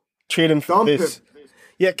trade him for this. Him.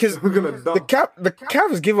 Yeah, because the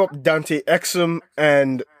Cavs give up Dante Exum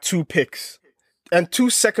and 2 picks and 2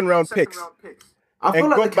 second-round picks. I feel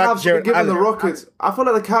like the Cavs should have given the Rockets. I feel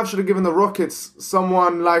like the Cavs should have given the Rockets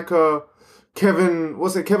someone like Kevin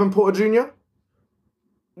Porter Jr.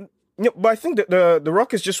 Yeah, but I think that the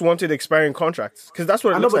Rockets just wanted expiring contracts because that's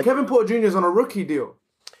what it looks like. Kevin Porter Jr. is on a rookie deal.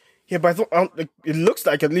 Yeah, but it looks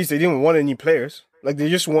like at least they didn't want any players. Like they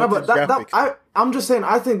just wanted draft picks. I'm just saying.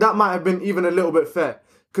 I think that might have been even a little bit fair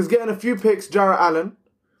because getting a few picks, Jarrett Allen,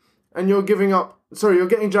 and you're getting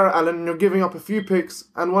Jarrett Allen and you're giving up a few picks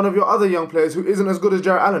and one of your other young players who isn't as good as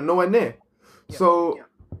Jarrett Allen, nowhere near. Yeah. So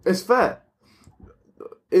it's fair.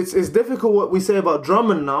 It's difficult what we say about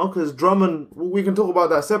Drummond now because Drummond, we can talk about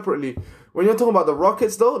that separately. When you're talking about the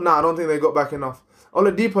Rockets though, I don't think they got back enough.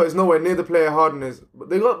 Oladipo is nowhere near the player Harden is. But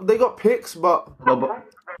they got picks, but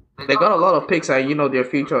they got a lot of picks and their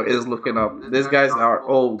future is looking up. These guys are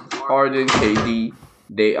old. Harden, KD,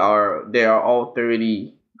 they are all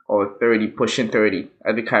 30 or 30, pushing 30.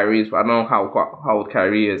 I think Kyrie is, I don't know how old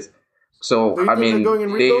Kyrie is. So I mean,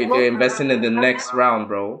 they're investing in the next round,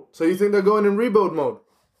 bro. So you think they're going in rebuild mode?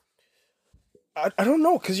 I don't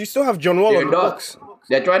know because you still have John Wall on the books.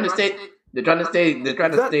 They're trying to stay. They're trying to stay. But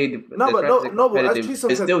as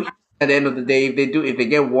Chisom said, at the end of the day, if they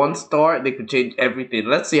get one star, they could change everything.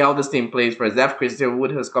 Let's see how this team plays first. They have Christian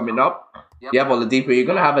Wood who's coming up. You have Oladipo. You're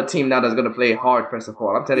gonna have a team now that's gonna play hard. First of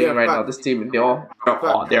all, I'm telling you right now, this team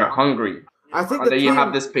they're hungry. I think and then you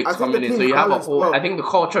have this picks coming in, so you have a whole. Well. I think the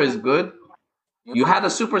culture is good. You had a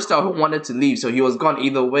superstar who wanted to leave, so he was gone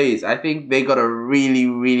either ways. I think they got a really,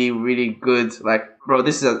 really, really good, bro,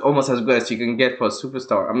 this is almost as good as you can get for a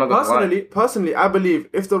superstar. I'm not gonna lie. Personally, I believe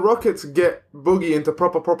if the Rockets get Boogie into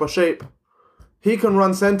proper shape, he can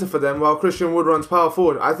run center for them while Christian Wood runs power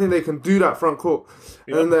forward. I think they can do that front court.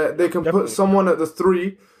 Yep. And they can put someone at the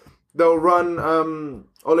 3. They'll run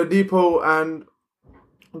Oladipo and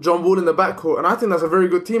John Wall in the backcourt. And I think that's a very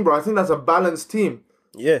good team, bro. I think that's a balanced team.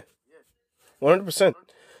 Yeah. 100%.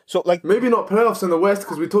 So, maybe not playoffs in the West,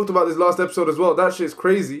 because we talked about this last episode as well. That shit's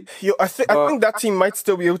crazy. I think that team might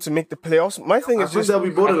still be able to make the playoffs. My thing is they'll be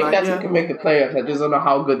borderline. I think that team can make the playoffs. I just don't know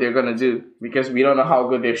how good they're gonna do, because we don't know how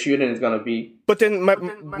good their shooting is gonna be. But then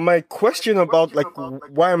my question about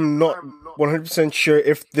why I'm not 100% sure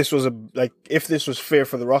if this was if this was fair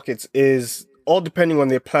for the Rockets is all depending on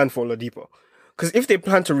their plan for Oladipo. Because if they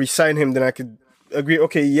plan to re-sign him, then I could agree,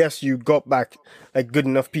 okay, yes, you got back good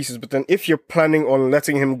enough pieces, but then if you're planning on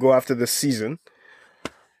letting him go after this season,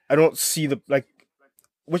 I don't see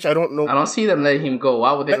which I don't know. I don't see them letting him go.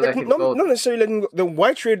 Why would they let him go? Not necessarily letting him go. Then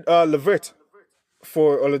why trade LeVert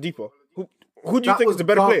for Oladipo? Who do you think is the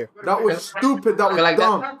better player? That was stupid. That was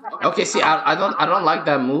dumb. Okay, see, I don't like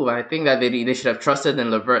that move. I think that they should have trusted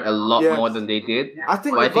in LeVert a lot more than they did. I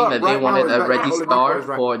think that they wanted a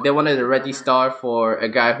ready star for a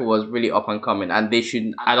guy who was really up and coming, and they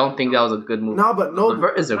should. I don't think that was a good move.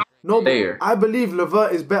 LeVert is a player. I believe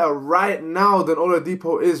LeVert is better right now than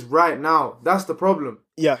Oladipo is right now. That's the problem.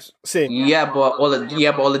 Yes, same. Yeah, but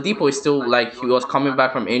Oladipo is still he was coming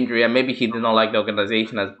back from injury, and maybe he did not like the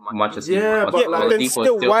organization as much as he was. But then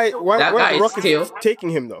still, why are the Rockets taking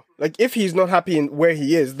him though? If he's not happy in where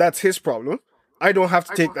he is, that's his problem. I don't have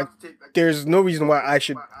to take there's no reason why I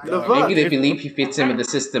should. Maybe they believe he fits in with the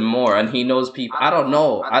system more, and he knows people. I don't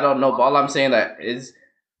know. But all I'm saying is,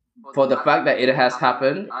 for the fact that it has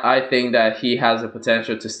happened, I think that he has the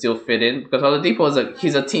potential to still fit in, because Oladipo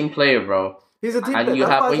he's a team player, bro. He's a team player. And you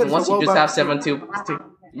have once you just have 7-2.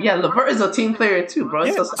 Yeah, LeVert is a team player too, bro.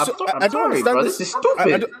 Yeah, I'm sorry, bro. This is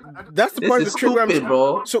stupid. That's the part of the trigger,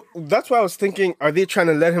 bro. So that's why I was thinking: are they trying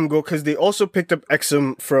to let him go? Because they also picked up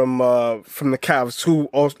Exum from the Cavs, who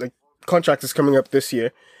also contract is coming up this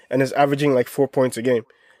year and is averaging 4 points a game.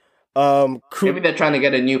 Maybe they're trying to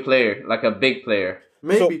get a new player, a big player.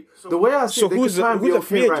 Maybe. The way I see it, they could try and be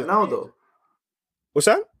okay right now, though. What's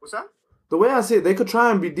that? The way I see it, they could try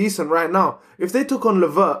and be decent right now. If they took on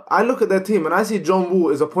LeVert, I look at their team and I see John Wall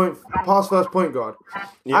is a pass first point guard.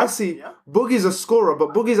 Yeah. I see Boogie's a scorer,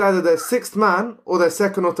 but Boogie's either their 6th man or their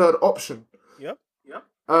 2nd or 3rd option. Yep.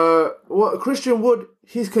 Christian Wood,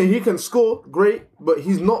 he can score, great, but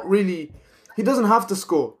he's not really. He doesn't have to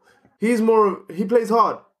score. He plays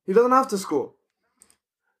hard. He doesn't have to score.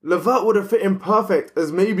 LeVert would have fit in perfect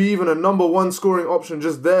as maybe even a number 1 scoring option,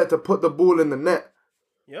 just there to put the ball in the net.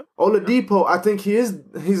 Yep. Oladipo, I think he's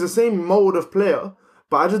the same mold of player,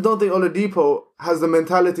 but I just don't think Oladipo has the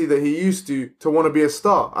mentality that he used to want to be a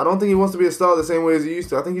star. I don't think he wants to be a star the same way as he used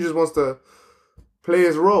to. I think he just wants to play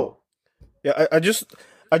his role. Yeah, I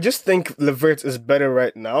just think LeVert is better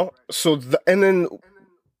right now. And then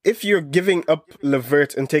if you're giving up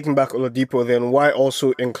LeVert and taking back Oladipo, then why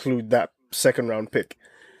also include that 2nd round pick?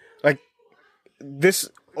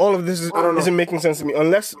 All of this isn't making sense to me,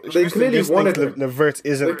 unless they clearly wanted him. LeVert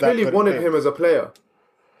isn't that good. They clearly wanted him as a player.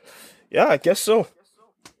 Yeah, I guess so.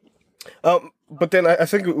 But then I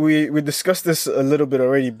think we discussed this a little bit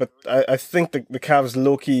already, but I think the Cavs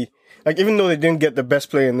low-key, even though they didn't get the best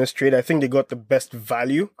player in this trade, I think they got the best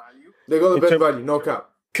value. They got the best value, no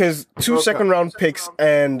cap. Because 2 second-round picks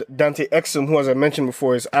and Dante Exum, who, as I mentioned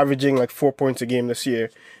before, is averaging 4 points a game this year.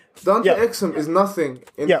 Dante Exum is nothing.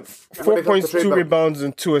 4 points, 2 rebounds,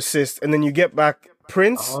 and 2 assists. And then you get back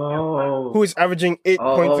Prince, who is averaging 8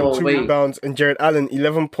 points and 2 rebounds, and Jared Allen,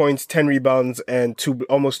 11 points, 10 rebounds, and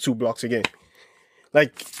almost 2 blocks a game.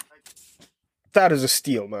 That is a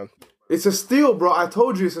steal, man. It's a steal, bro. I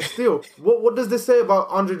told you it's a steal. What does this say about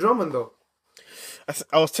Andre Drummond, though?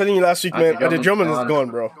 I was telling you last week, man, Andre Drummond is gone,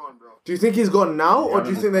 bro. Do you think he's gone now, or do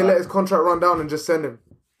you think they let his contract run down and just send him?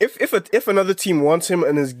 If another team wants him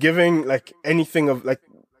and is giving anything of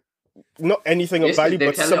not anything of value,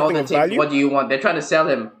 but something of value. What do you want? They're trying to sell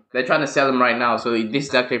him. They're trying to sell him right now. So this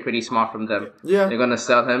is actually pretty smart from them. Yeah, they're gonna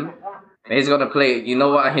sell him. He's gonna play. You know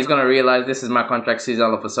what? He's gonna realize this is my contract season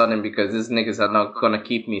all of a sudden because these niggas are not gonna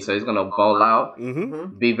keep me. So he's gonna ball out,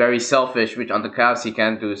 be very selfish, which on the Cavs he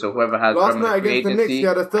can't do. So whoever has Last night free against the Knicks, agency, he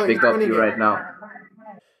had a 30-20 big up you game. right now.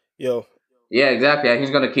 Yo, Yeah, exactly. And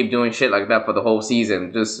he's gonna keep doing shit like that for the whole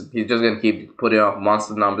season. He's just gonna keep putting off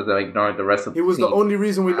monster numbers and ignoring the rest of He the was team. the only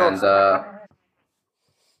reason we lost.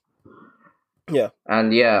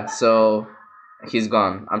 And yeah, so he's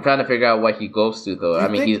gone. I'm trying to figure out what he goes to though. Do you I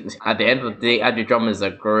mean, think- he's at the end of the day, Andre Drummond is a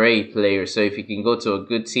great player. So if he can go to a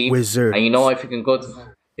good team, Wizards. and you know if you can go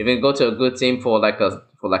to a good team for like a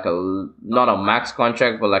not a max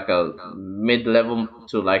contract but like a mid level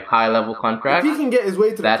to like high level if contract, he can get his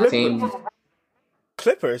way to the that Clippers, team.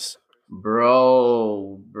 Clippers.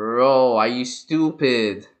 Bro, are you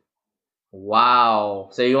stupid? Wow.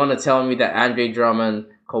 So you want to tell me that Andre Drummond,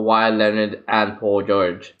 Kawhi Leonard, and Paul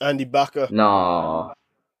George? And Ibaka. No.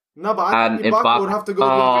 no, but I And think Ibaka would have to go.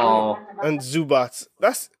 Oh, And Zubac.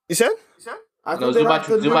 That's... You said? I think No, they'd have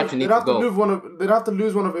to Zubac lose- needs they'd have to to go. lose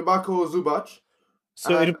one of Ibaka or Zubac.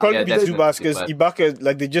 So it'll probably Yeah, be definitely, Zubac because but- Ibaka,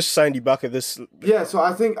 like they just signed Ibaka this... Yeah, so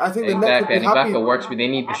I think the Nets would exactly. be And happy. Ibaka works, but they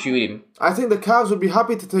need to shoot him. I think the Cavs would be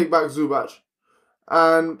happy to take back Zubac,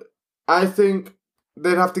 and I think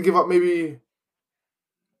they'd have to give up maybe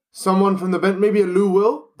someone from the bench, maybe a Lou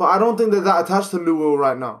Will, but I don't think they're that attached to Lou Will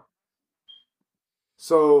right now.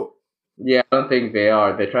 So Yeah, I don't think they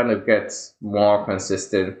are. They're trying to get more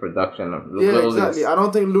consistent production. yeah, Will is- exactly. I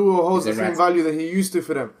don't think Lou Will holds the he's a same rat. value that he used to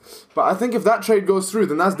for them. But I think if that trade goes through,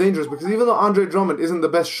 then that's dangerous because even though Andre Drummond isn't the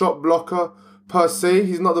best shot blocker per se,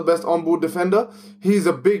 he's not the best on-ball defender. He's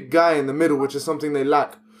a big guy in the middle, which is something they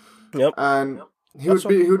lack. Yep. And he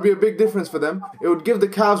would be a big difference for them. It would give the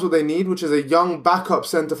Cavs what they need, which is a young backup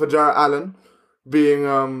center for Jarrett Allen, being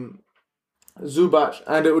Zubac,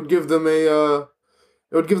 and it would give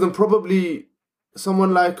them probably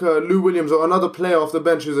someone like Lou Williams or another player off the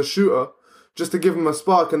bench who's a shooter, just to give them a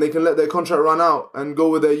spark, and they can let their contract run out and go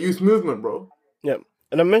with their youth movement, bro. Yeah.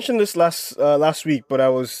 And I mentioned this last week, but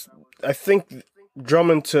I think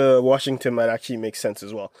Drummond to Washington might actually make sense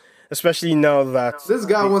as well. Especially now that This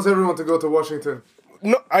guy wants everyone to go to Washington.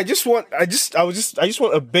 I just want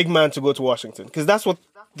a big man to go to Washington because that's what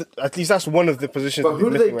at least that's one of the positions. But who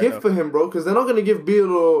do they give now. for him, bro? Because they're not going to give Beal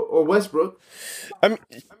or Westbrook. I mean,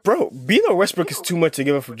 bro, Beal or Westbrook is too much to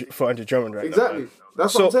give up for Andre Drummond right Exactly. now.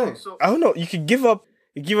 That's what I'm saying. I don't know. You could give up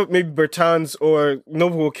maybe Bertans or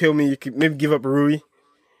Nova will kill me. You could maybe give up Rui,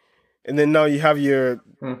 and then now you have your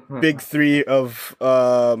big three of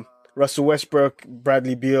Russell Westbrook,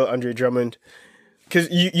 Bradley Beal, Andre Drummond. Because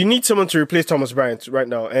you need someone to replace Thomas Bryant right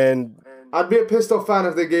now, and I'd be a pissed off fan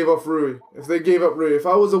if they gave up Rui. If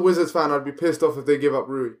I was a Wizards fan, I'd be pissed off if they gave up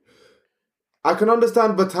Rui. I can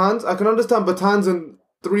understand Bertans and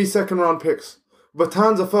 3 second-round picks.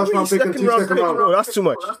 Bertans a first-round pick and 2 second-round. bro, that's too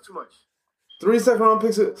much. 3 second-round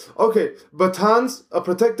picks. Okay, Bertans, a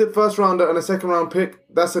protected first-rounder and a second-round pick.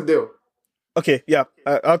 That's a deal. Okay, yeah,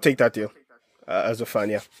 I'll take that deal as a fan.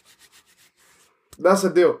 Yeah, That's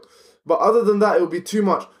a deal. But other than that, it would be too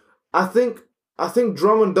much. I think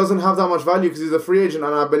Drummond doesn't have that much value because he's a free agent,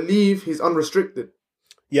 and I believe he's unrestricted.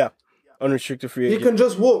 yeah, unrestricted free He agent. can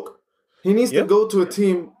just walk. He needs Yeah. to go to a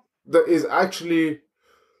team that is actually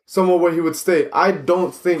somewhere where he would stay. I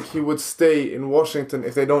don't think he would stay in Washington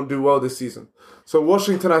if they don't do well this season. So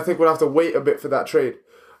Washington, I think, would have to wait a bit for that trade.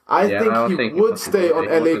 I Yeah, I don't think think he he would wants to stay go on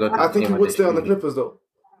there. He wants to LA. go to I the think he team would where stay they on the should. Clippers, though.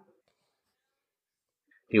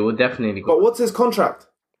 He would definitely go. But what's his contract?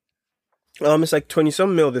 It's like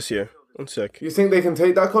 20-some mil this year. One sec. You think they can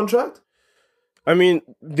take that contract? I mean,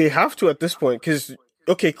 they have to at this point because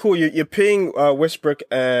okay, cool. You're paying Westbrook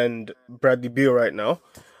and Bradley Beal right now,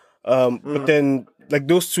 but then like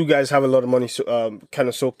those two guys have a lot of money, kind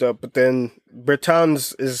of soaked up. But then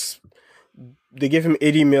Bertans they give him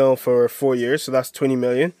 80 mil for 4 years, so that's 20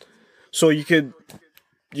 million. So if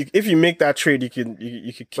you make that trade, you could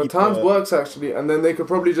keep. Bertans works actually, and then they could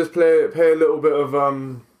probably just pay a little bit of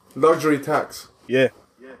luxury tax. Yeah.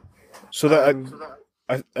 So that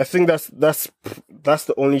I think that's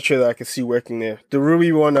the only trade that I could see working there. The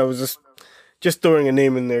Rui one, I was just throwing a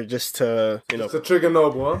name in there just to It's a trigger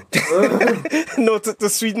knob, huh? no to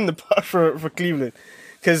sweeten the pot for Cleveland,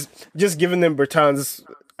 because just giving them Bertans,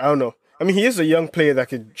 I don't know. I mean, he is a young player that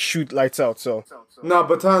could shoot lights out. So Nah,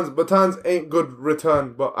 Bertans ain't good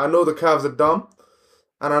return, but I know the Cavs are dumb,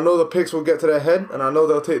 and I know the picks will get to their head, and I know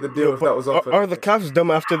they'll take the deal if that was offered. are the Cavs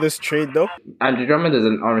dumb after this trade though? Andrew Drummond is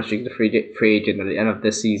an unrestricted free agent at the end of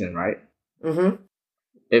this season, right? Mm-hmm.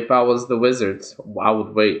 If I was the Wizards, I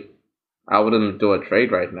would wait. I wouldn't do a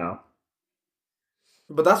trade right now.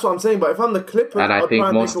 But that's what I'm saying. But if I'm the Clippers, And I I'd think try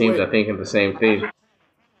and most make a teams way. are thinking the same thing.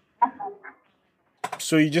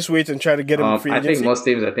 So you just wait and try to get him free I agency? think most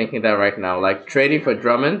teams are thinking that right now. Like trading for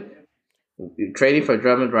Drummond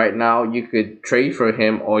right now, you could trade for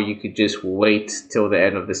him, or you could just wait till the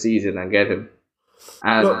end of the season and get him.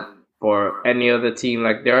 And Look. for any other team,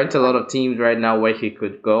 like there aren't a lot of teams right now where he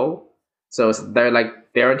could go. So there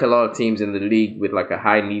aren't a lot of teams in the league with like a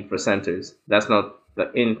high need for centers. That's not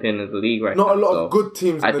the in-pin of the league right now. Not a lot So of good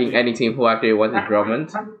teams. I in the think league. any team who actually wanted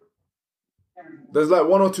Drummond, There's like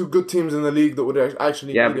 1 or 2 good teams in the league that would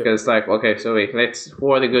actually yeah, need it. because like okay, so wait,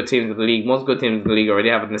 who are the good teams in the league? Most good teams in the league already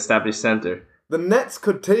have an established center. The Nets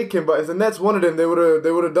could take him, but if the Nets wanted him, they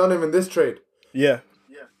would have done him in this trade. Yeah.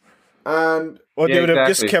 And Or Yeah, they would have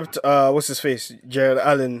just exactly. kept, what's his face? Jared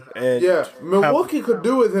Allen. And yeah, Milwaukee could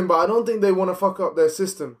do with him, but I don't think they want to fuck up their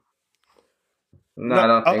system. No, I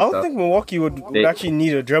don't I think don't so. think Milwaukee would They- actually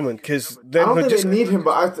need a Drummond, because I then don't he'll think just... they need him,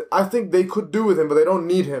 but I think they could do with him, but they don't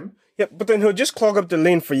need him. Yeah, but then he'll just clog up the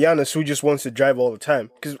lane for Giannis, who just wants to drive all the time.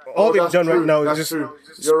 Because all Oh, they've that's done true, right now is that's just true.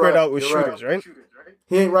 You're spread right, out with you're shooters, right?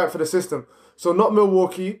 He ain't right for the system. So not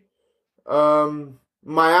Milwaukee.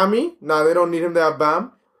 Miami. Nah, they don't need him. They have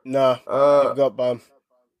Bam. Nah, they've got Bam.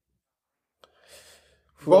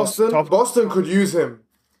 Who else? Boston. Boston could use him.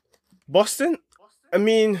 Boston? I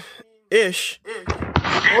mean, ish.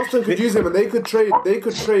 Boston could use him, and they could trade. They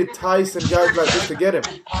could trade Tice and guys like this to get him.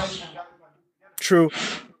 True.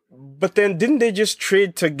 But then didn't they just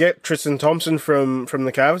trade to get Tristan Thompson from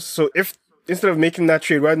the Cavs? So if instead of making that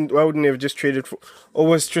trade, why wouldn't they have just traded for... Or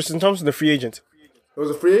was Tristan Thompson the free agent? It was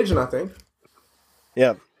a free agent, I think.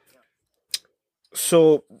 Yeah.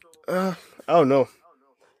 So, I don't know.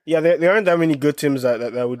 Yeah, there aren't that many good teams that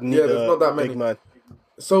would need there's not that big many. man.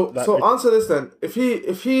 So That- answer this then. If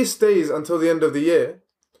he stays until the end of the year,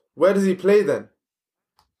 where does he play then?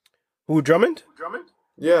 Who, Drummond?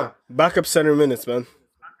 Yeah. Backup center minutes, man.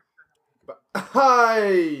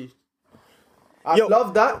 Hi. I Yo.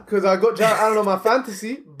 love that because I got Jared Allen on my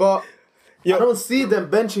fantasy, but Yo. I don't see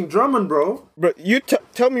them benching Drummond, bro. Bro, you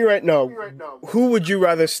tell me right now, who would you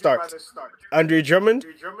rather start? Andre Drummond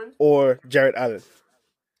or Jared Allen?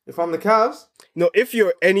 If I'm the Cavs, No, if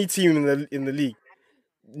you're any team in the league,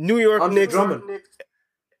 New York Andre Knicks. Drummond.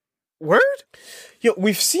 Word? Yo,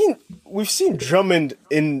 we've seen Drummond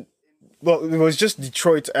in, well, it was just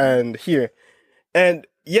Detroit and here, and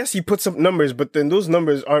yes, he puts up numbers, but then those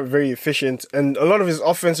numbers aren't very efficient, and a lot of his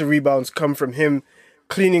offensive rebounds come from him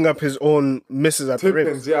cleaning up his own misses at the rim.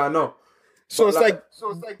 Tippins, yeah, I know. So But it's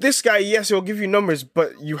like this guy, yes, he'll give you numbers,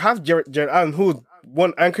 but you have Jared Allen, who,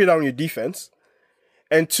 one, anchored down your defense,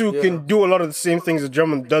 and two, can do a lot of the same things that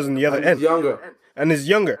Drummond does in the other And end, he's younger. and is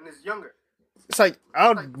younger. It's like, I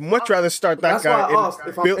would much rather start that That's why guy I asked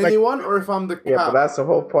if I'm built like... anyone or if I'm the Cavs. Yeah, but that's the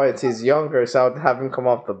whole point. He's younger, so I'd have him come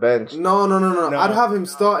off the bench. No. I'd have him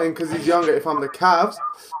starting because he's younger if I'm the Cavs.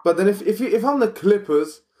 But then if I'm the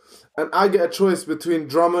Clippers and I get a choice between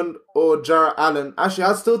Drummond or Jared Allen, actually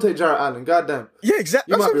I'd still take Jared Allen. Goddamn. Yeah,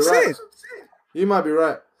 exactly. You That's might what be I'm right. saying. You might be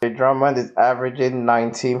right. Drummond is averaging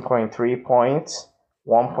 19.3 points,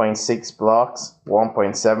 1.6 blocks,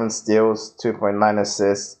 1.7 steals, 2.9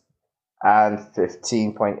 assists, and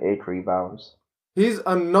 15.8 rebounds. He's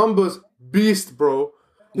a numbers beast, bro.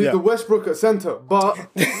 He's Yeah. the Westbrook at center, but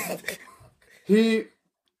he's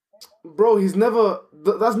never.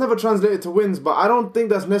 That's never translated to wins. But I don't think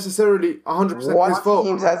that's necessarily 100% his What fault.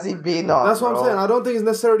 teams has he been on? That's what I'm bro? saying. I don't think it's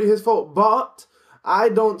necessarily his fault, but I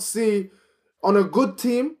don't see on a good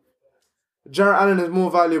team, Jared Allen is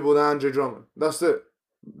more valuable than Andre Drummond. That's it.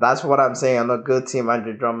 That's what I'm saying. On a good team,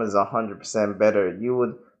 Andre Drummond is 100% better.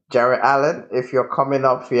 Jared Allen, if you're coming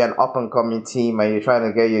up for an up-and-coming team and you're trying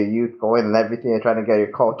to get your youth going and everything, you're trying to get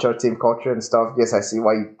your team culture and stuff, yes, I see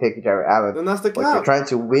why you take Jared Allen. Then that's the But if you're cap. trying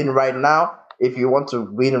to win right now, if you want to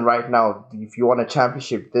win right now, if you want a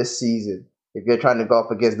championship this season, if you're trying to go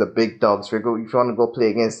up against the big dogs, if you want to go play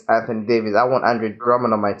against Anthony Davis, I want Andre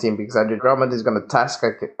Drummond on my team because Andre Drummond is going to task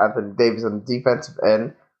Anthony Davis on the defensive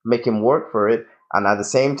end, make him work for it, and at the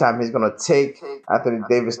same time, he's going to take Anthony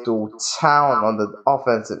Davis to town on the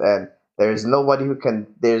offensive end. There is nobody who can.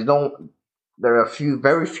 There are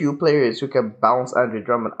very few players who can bounce Andre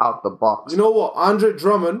Drummond out the box. You know what? Andre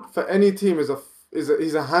Drummond for any team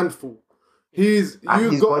he's a handful. He's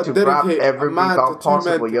And you've got to grab dedicate a every man to rebound 2 men.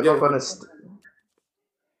 possible. to You're get not going him. to.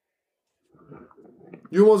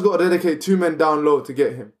 You almost got to dedicate 2 men down low to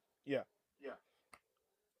get him. Yeah.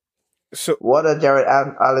 So What are Jared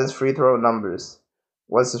Allen's free throw numbers?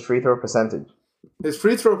 What's his free throw percentage? His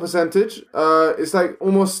free throw percentage, it's like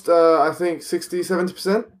almost, I think, 60,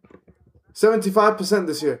 70%. 75%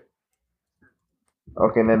 this year.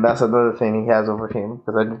 Okay, then that's another thing he has over him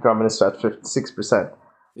because Andre Drummond is at 56%.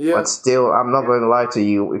 Yeah. But still, I'm not going to lie to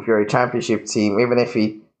you. If you're a championship team, even if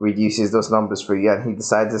he reduces those numbers for you and he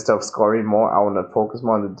decides to stop scoring more, I want to focus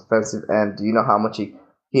more on the defensive end. Do you know how much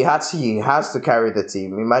he has to carry the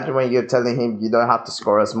team? Imagine when you're telling him you don't have to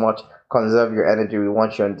score as much, conserve your energy. We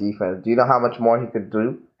want you on defense. Do you know how much more he could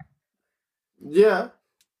do? Yeah.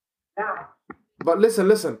 But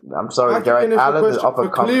listen. I'm sorry, I can Jared finish the Allen is question. up and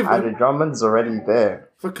For coming. Cleveland- Andrew Drummond's already there.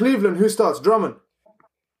 For Cleveland, who starts? Drummond.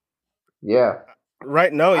 Yeah.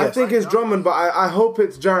 Right now, yes. I think it's Drummond, but I hope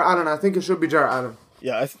it's Jarrett Allen. I think it should be Jarrett Allen.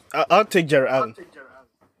 Yeah, I'll take Jared Allen.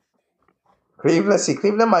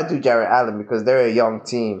 Cleveland might do Jared Allen because they're a young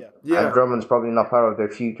team. Yeah. And Drummond's probably not part of their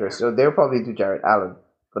future. So they'll probably do Jared Allen.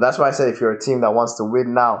 But that's why I said if you're a team that wants to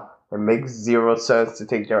win now, it makes zero sense to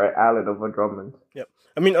take Jared Allen over Drummond. Yep.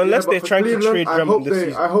 I mean, unless Yeah, they're but for trying to Cleveland, trade Drummond this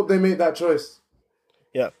season. I hope they make that choice.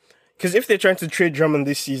 Yeah. Because if they're trying to trade Drummond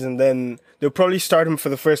this season, then they'll probably start him for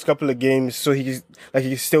the first couple of games so he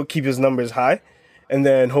can still keep his numbers high, and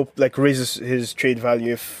then hope raises his trade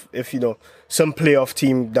value if some playoff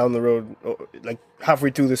team down the road, or, halfway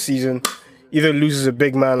through the season, either loses a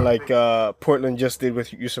big man like Portland just did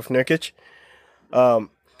with Yusuf Nurkic,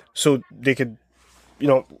 so they could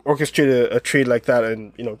orchestrate a trade like that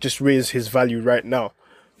and just raise his value right now.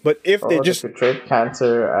 But if they just could trade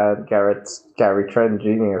Cantor and Gary Trent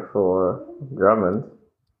Jr. for Drummond.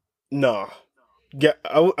 no, yeah,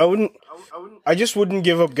 I wouldn't. I just wouldn't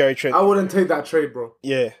give up Gary Trent. I wouldn't take that trade, bro.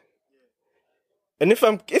 Yeah. And if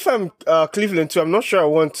I'm Cleveland too, I'm not sure I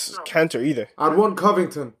want Cantor either. I'd want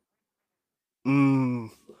Covington.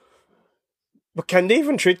 But can they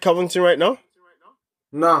even trade Covington right now?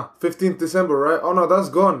 Nah, 15th December, right? Oh no, that's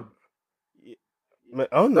gone. I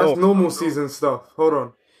don't know. That's normal season stuff. Hold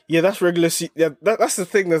on. Yeah, that's regular season. Yeah, that's the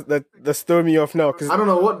thing that's throwing me off now. Cause, I don't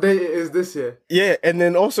know what day it is this year. yeah, and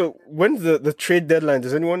then also, when's the trade deadline?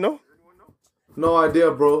 Does anyone know? No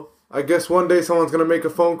idea, bro. I guess one day someone's gonna make a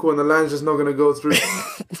phone call and the line's just not gonna go through.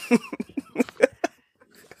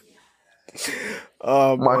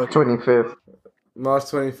 March 25th, March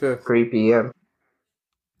 25th. 3 p.m.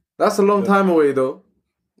 That's a long time away, though.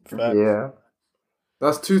 Yeah.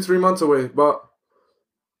 That's 2-3 months away. But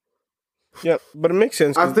Yeah, but it makes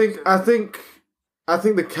sense. I think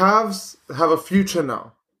the Cavs have a future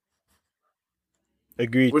now,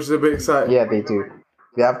 Agreed. which is a bit exciting. Yeah, they do.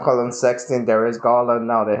 They have Colin Sexton, Darius Garland,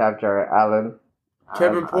 now they have Jared Allen.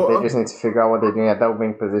 Kevin Porter. They just need to figure out what they're doing at that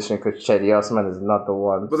wing position because Chetty Osman is not the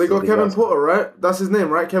one. But they got Cedi Kevin Osman. Porter, right? That's his name,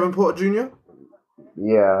 right? Kevin Porter Jr.?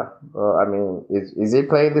 Yeah. Well, I mean, is he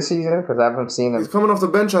playing this season? Because I haven't seen him. He's coming off the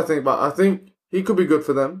bench, I think, but I think he could be good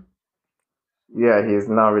for them. Yeah, he's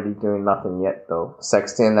not really doing nothing yet, though.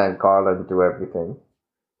 Sexton and Garland do everything.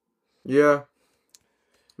 Yeah.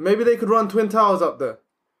 Maybe they could run Twin Towers up there.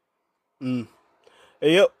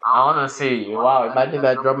 Hey, yo, I want to see. Wow, imagine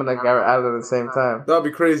that Drummond and Garrett Allen at the same time. That'd be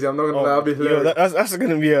crazy. I'm not gonna lie. That'd be yo, hilarious. that's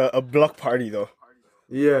gonna be a block party though.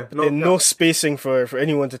 Yeah. And no spacing for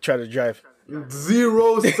anyone to try to drive.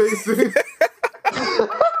 Zero spacing.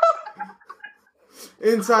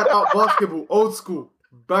 Inside out basketball, old school,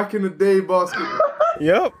 back in the day basketball.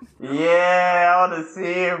 Yep. Yeah, I want to see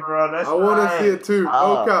it, bro. That's I want to see it too.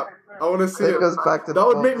 Oh. No cap. I want to see Take it. us back to That the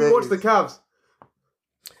would make me old watch the days. Cavs.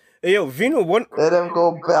 Hey, yo, Vino, one. Let them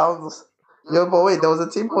go bounce. Yo, but wait, there was a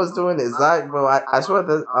team who was doing it. Zion, bro. I swear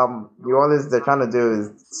that New Orleans they're trying to do is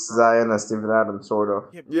Zion and Steven Adams, sort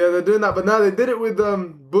of. Yeah, they're doing that, but now they did it with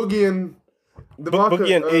Boogie and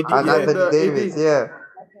Boogie and AD, And yeah. Anthony Davis, yeah.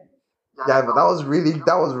 Yeah, but that was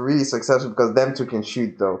really successful because them two can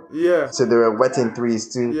shoot though. Yeah, So they were wetting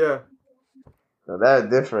threes too. yeah. So they're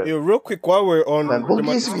different. Yo, real quick, while we're on Man, Boogie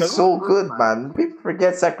DeMarcus used to be Cousins- so good, man. People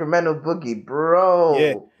forget Sacramento Boogie, bro.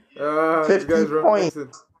 Yeah. You 50 guys points. reminiscing.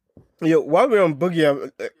 Yo, while we're on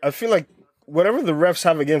Boogie, I feel like whatever the refs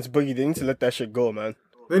have against Boogie, they need to let that shit go, man.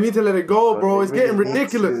 They need to let it go, bro. It's They getting really need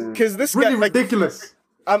ridiculous. to. Because this Really guy, like, ridiculous.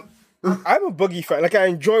 I'm a Boogie fan. Like, I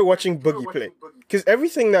enjoy watching Boogie play. Because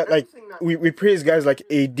everything that, like, we praise guys like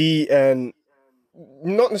AD and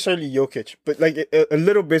not necessarily Jokic, but, like, a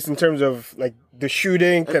little bit in terms of, like, the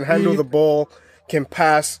shooting, can handle the ball, can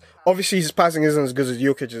pass. Obviously, his passing isn't as good as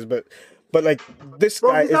Jokic's, but like, this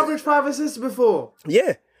Bro, guy he's is... averaged 5 assists before.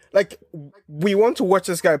 Yeah. Like, we want to watch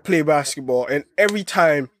this guy play basketball, and every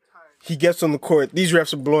time he gets on the court, these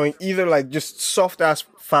refs are blowing either, like, just soft-ass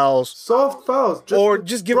fouls Soft fouls. or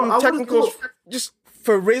just give Bro, him I would've technicals thought- just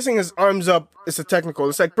for raising his arms up. It's a technical.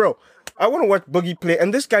 It's like, bro, I want to watch Boogie play,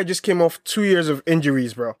 and this guy just came off 2 years of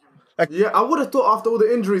injuries, bro. Like, Yeah, I would have thought after all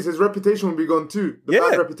the injuries, his reputation would be gone too. The Yeah.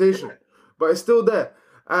 bad reputation. But it's still there.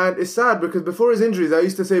 And it's sad because before his injuries, I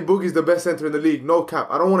used to say Boogie's the best center in the league. No cap.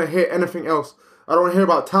 I don't want to hear anything else. I don't want to hear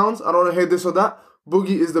about Towns. I don't want to hear this or that.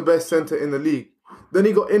 Boogie is the best center in the league. Then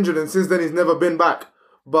he got injured, and since then he's never been back.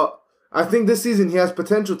 But I think this season he has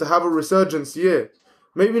potential to have a resurgence year.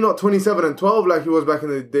 Maybe not 27 and 12 like he was back in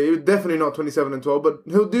the day. Definitely not 27 and 12, but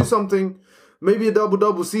he'll do something. Maybe a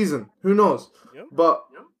double-double season. Who knows? Yep. But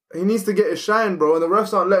he needs to get his shine, bro, and the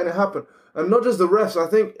refs aren't letting it happen. And not just the refs. I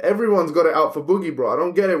think everyone's got it out for Boogie, bro. I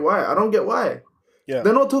don't get it. Why? I don't get why. Yeah.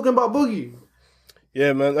 They're not talking about Boogie.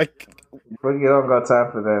 Yeah, man. Like, Boogie don't got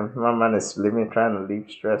time for them. My man is slimming, trying to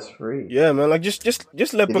leave stress free. yeah, man. Like, just let Did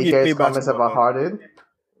Boogie you hear play his comments basketball. about Harden?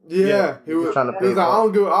 Yeah, he was trying to play like, I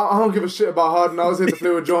don't give a shit about Harden. I was here to play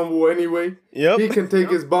with John Wall anyway. Yep. He can take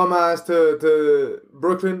his bum ass to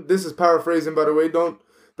Brooklyn. This is paraphrasing, by the way.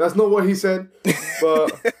 That's not what he said,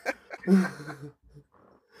 but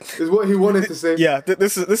is what he wanted to say. Yeah,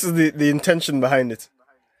 this is the intention behind it.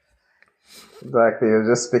 Exactly. He was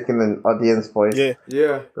just speaking in audience voice. Yeah.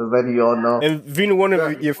 Yeah. Just letting you all know. And Vino, one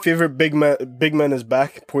of your favorite big man is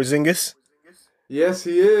back, Porzingis. Yes,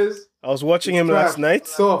 he is. I was watching him last night.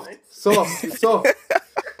 Soft. He's soft.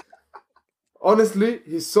 Honestly,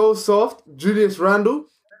 he's so soft. Julius Randle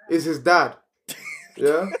is his dad.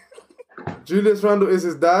 Yeah. Julius Randle is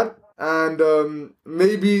his dad, and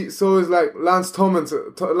maybe so is like Lance Thomas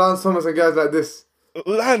and guys like this.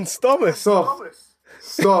 Lance Thomas.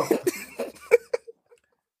 Soft.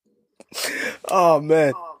 Oh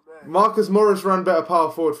man. Marcus Morris ran better power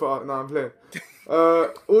forward for. No, I'm playing. All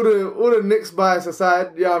the Knicks bias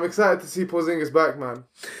aside, yeah, I'm excited to see Porzingis back, man.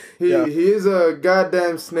 He is a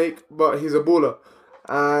goddamn snake, but he's a baller,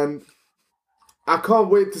 and I can't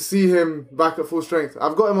wait to see him back at full strength.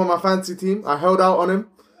 I've got him on my fantasy team. I held out on him,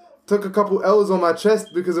 took a couple L's on my chest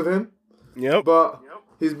because of him. Yep. But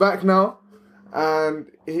he's back now,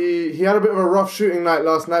 and he had a bit of a rough shooting night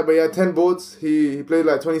last night, but he had 10 boards. He played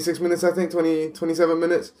like 26 minutes, I think, 27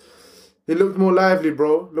 minutes. He looked more lively,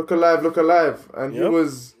 bro. Look alive. And he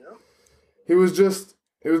was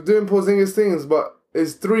doing Porzingis things, but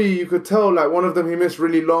his three, you could tell, like, one of them he missed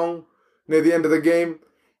really long near the end of the game.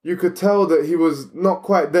 You could tell that he was not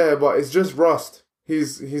quite there, but it's just rust.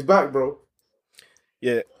 He's back, bro.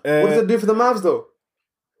 Yeah. What does it do for the Mavs, though?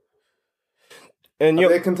 And Are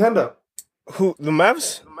they a contender? who, the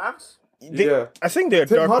Mavs? Yeah. I think they're a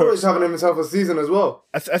Tim dark Hardaway's horse. having himself a season as well.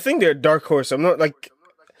 I think they're a dark horse. I'm not like.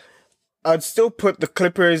 I'd still put the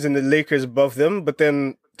Clippers and the Lakers above them, but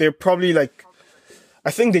then they're probably like.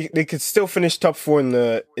 I think they could still finish top 4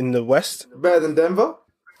 in the West. Better than Denver?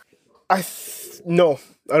 No,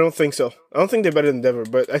 I don't think so. I don't think they're better than Denver,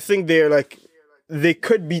 but I think they're like. They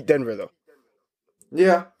could beat Denver though.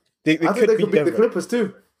 Yeah. They I think could they could beat Denver. the Clippers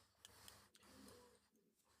too.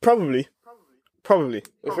 Probably.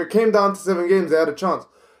 If it came down to 7 games, they had a chance.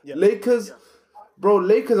 Yeah. Lakers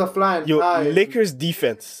are flying high. Lakers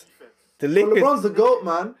defense. The But Lakers. LeBron's the GOAT,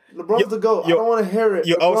 man. LeBron's the GOAT. I don't want to hear it.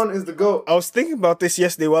 LeBron is the GOAT. I was thinking about this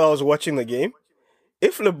yesterday while I was watching the game.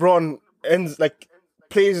 If LeBron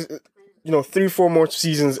plays, 3-4 more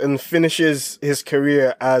seasons and finishes his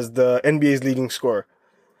career as the NBA's leading scorer,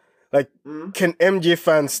 can MJ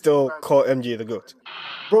fans still call MJ the GOAT?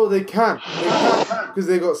 Bro, they can't. Because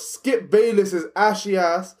they got Skip Bayless's ashy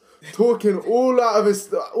ass talking all out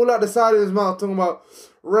the side of his mouth, talking about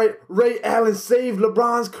Ray Allen saved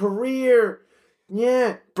LeBron's career.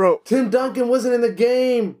 Yeah. Bro. Tim Duncan wasn't in the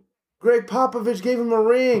game. Greg Popovich gave him a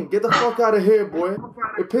ring. Get the fuck out of here, boy.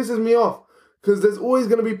 It pisses me off. Because there's always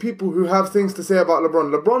going to be people who have things to say about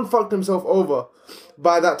LeBron. LeBron fucked himself over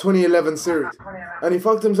by that 2011 series. And he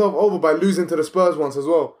fucked himself over by losing to the Spurs once as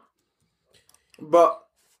well. But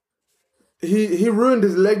he ruined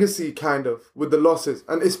his legacy, kind of, with the losses.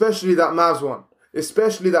 And especially that Mavs one.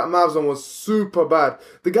 Was super bad.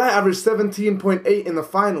 The guy averaged 17.8 in the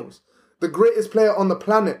finals. The greatest player on the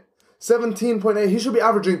planet. 17.8. He should be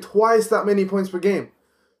averaging twice that many points per game.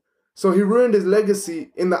 So he ruined his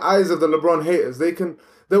legacy in the eyes of the LeBron haters.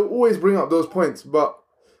 They'll always bring up those points. But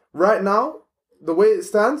right now, the way it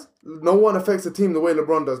stands, no one affects a team the way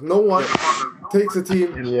LeBron does. No one takes a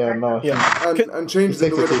team and changes it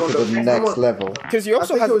the way LeBron to does. the next level. Because you I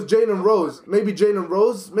also think have it was Jalen Rose.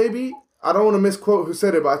 Maybe. I don't want to misquote who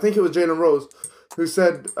said it, but I think it was Jalen Rose who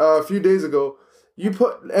said a few days ago, you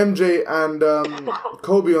put MJ and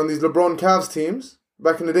Kobe on these LeBron Cavs teams,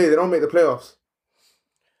 back in the day, they don't make the playoffs.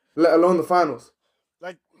 Let alone the finals.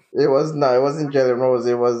 It wasn't Jalen Rose.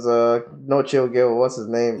 It was No Chill Gil. What's his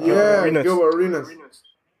name? Yeah, Arenas. Gilbert Arenas.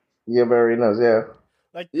 Gilbert Arenas.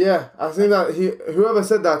 Yeah. Yeah, I think that whoever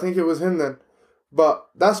said that, I think it was him then. But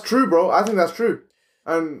that's true, bro. I think that's true.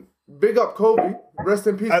 And big up Kobe. Rest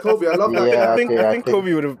in peace, Kobe. I love that. Yeah, I think I think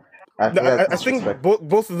Kobe would have. I think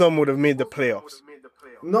both of them would have made the playoffs.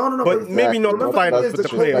 No. But maybe not the remember finals, years but the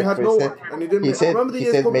that Kobe playoffs. had no one, and he didn't. He said remember the he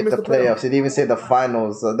years said Kobe made missed the the playoffs. playoffs. He didn't even say the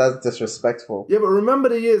finals. So that's disrespectful. Yeah, but remember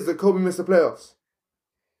the years that Kobe missed the playoffs.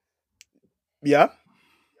 Yeah.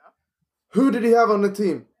 Who did he have on the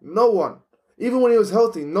team? No one. Even when he was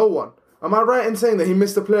healthy, no one. Am I right in saying that he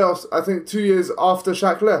missed the playoffs, I think, 2 years after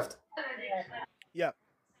Shaq left? Yeah.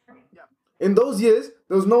 In those years,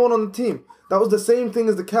 there was no one on the team. That was the same thing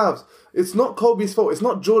as the Cavs. It's not Kobe's fault. It's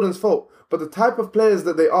not Jordan's fault. But the type of players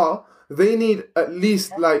that they are, they need at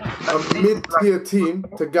least like a mid-tier team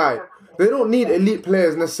to guide. They don't need elite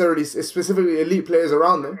players necessarily, specifically elite players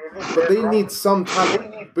around them, but they need some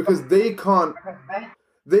talent because they can't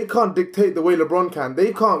dictate the way LeBron can.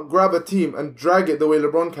 They can't grab a team and drag it the way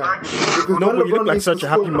LeBron can. Because No, when but you look LeBron like needs such to a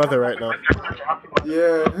happy score- mother right now.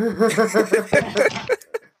 Yeah.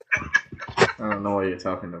 I don't know what you're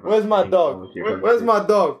talking about. Where's my dog? Where's my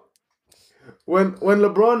dog? When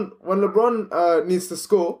LeBron needs to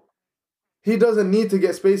score, he doesn't need to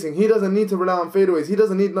get spacing. He doesn't need to rely on fadeaways.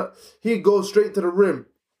 He goes straight to the rim,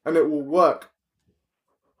 and it will work.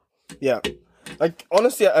 Yeah. Like,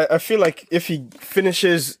 honestly, I feel like if he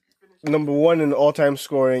finishes number 1 in all-time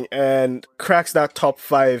scoring and cracks that top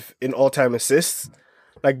 5 in all-time assists,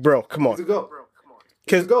 like, bro, come He's a on. goat.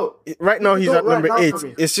 Because Go. right now he's Go at right number now 8. for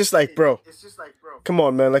me. It's just like, bro, come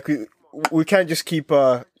on, man. Like, we can't just keep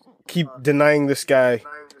denying this guy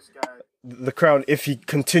the crown if he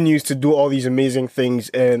continues to do all these amazing things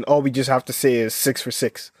and all we just have to say is 6 for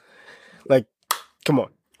 6. Like, come on.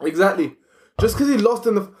 Exactly. Just because he lost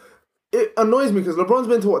in the... It annoys me because LeBron's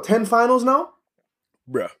been to, what, 10 finals now?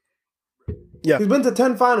 Bruh. Yeah. He's been to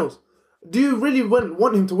 10 finals. Do you really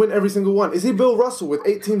want him to win every single one? Is he Bill Russell with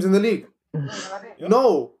 8 teams in the league?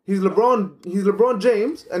 No. He's LeBron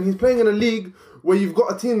James, and he's playing in a league where you've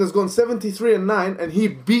got a team that's gone 73-9, and he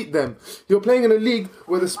beat them. You're playing in a league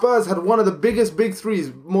where the Spurs had one of the biggest big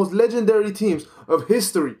threes, most legendary teams of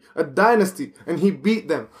history, a dynasty, and he beat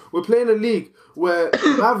them. We're playing a league where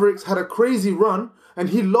Mavericks had a crazy run, and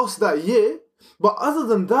he lost that year. But other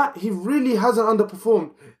than that, he really hasn't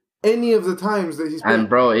underperformed any of the times that he's played. And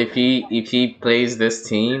bro, if he plays this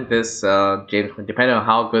team, this James, depending on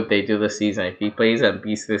how good they do this season, if he plays and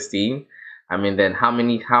beats this team, I mean, then how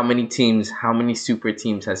many teams, how many super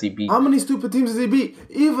teams has he beat? How many stupid teams has he beat?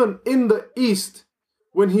 Even in the East,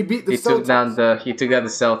 when he beat the He Celtics. took down the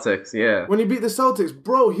Celtics, yeah. When he beat the Celtics,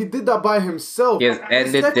 bro, he did that by himself. He has His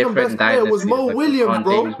ended second different best player was dynasties. Mo like Williams, LeBron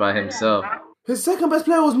bro. James by himself. His second best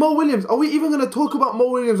player was Mo Williams. Are we even going to talk about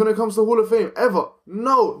Mo Williams when it comes to Hall of Fame? Ever.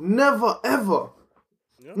 No, never, ever.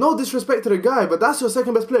 No disrespect to the guy, but that's your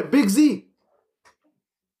second best player. Big Z.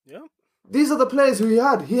 Yeah. These are the players who he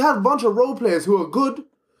had. He had a bunch of role players who are good.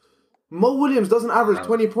 Mo Williams doesn't average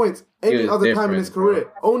 20 points any was other time in his different,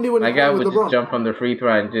 career. Only when My he's guy playing would with just LeBron. jump from the free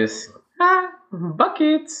throw and just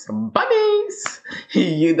buckets, bunnies.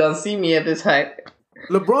 You don't see me at this height.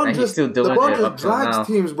 LeBron And he's just still doing it up till drags now.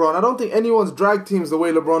 teams, bro. And I don't think anyone's dragged teams the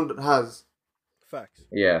way LeBron has. Facts.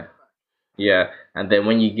 Yeah. And then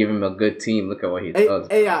when you give him a good team, look at what he does.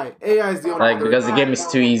 AI is the only Like, other- because the game is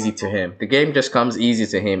too easy to him. The game just comes easy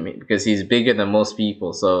to him because he's bigger than most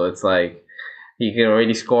people. So it's like he can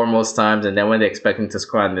already score most times, and then when they expect him to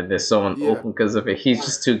score, and then there's someone Yeah. open because of it, he's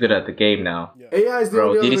just too good at the game now. AI is the Bro,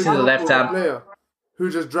 only did you other see the example left of a hand- player who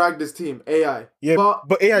just dragged his team. AI. Yeah,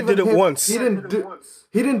 but AI even did it once. He didn't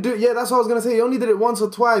do. Yeah, that's what I was gonna say. He only did it once or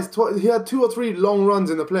twice. He had 2 or 3 long runs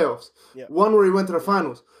in the playoffs. Yeah. One where he went to the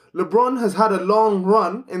finals. LeBron has had a long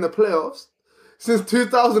run in the playoffs since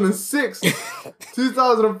 2006,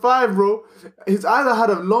 2005, bro. He's either had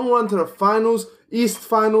a long run to the finals, East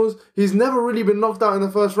finals. He's never really been knocked out in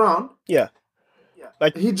the first round. Yeah.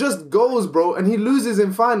 Like, He just goes, bro, and he loses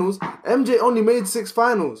in finals. MJ only made 6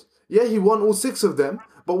 finals. Yeah, he won all 6 of them,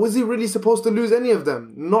 but was he really supposed to lose any of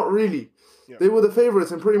them? Not really. They were the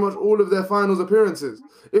favorites in pretty much all of their finals appearances.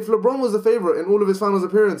 If LeBron was the favorite in all of his finals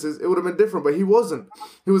appearances, it would have been different, but he wasn't.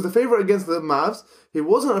 He was the favorite against the Mavs. He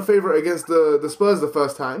wasn't a favorite against the Spurs the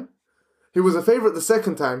first time. He was a favorite the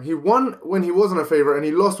second time. He won when he wasn't a favorite, and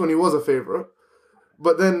he lost when he was a favorite.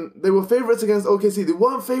 But then they were favorites against OKC. They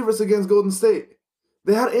weren't favorites against Golden State.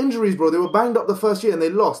 They had injuries, bro. They were banged up the first year and they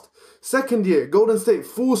lost. Second year, Golden State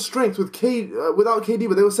full strength with without KD,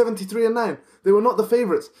 but they were 73-9. They were not the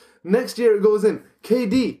favorites. Next year it goes in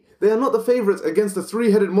KD. They are not the favorites against a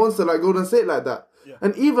 3-headed monster like Golden State like that. Yeah.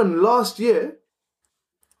 And even last year,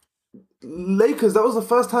 Lakers, that was the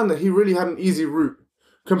first time that he really had an easy route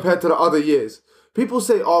compared to the other years. People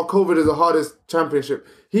say, "Oh, COVID is the hardest championship."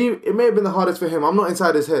 It may have been the hardest for him. I'm not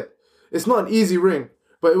inside his head. It's not an easy ring.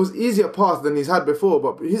 But it was easier path than he's had before.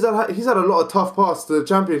 But he's had a lot of tough paths to the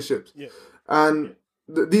championships. Yeah. And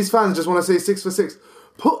these fans just want to say 6 for 6.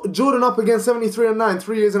 Put Jordan up against 73 and 9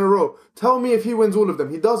 3 years in a row. Tell me if he wins all of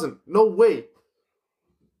them. He doesn't. No way.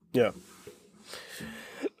 Yeah.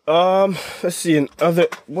 Let's see.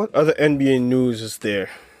 What other NBA news is there?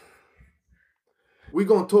 We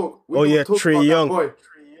gonna talk. Oh yeah, Trae Young.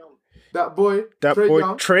 That boy,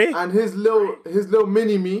 Trae, and his little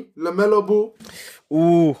mini me, LaMelo Ball.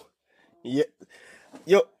 Ooh, yeah.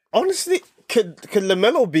 Yo, honestly, could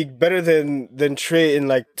LaMelo be better than Trae in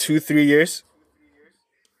like 2-3 years?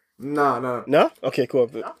 Nah. No? Okay,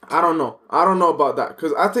 cool. I don't know about that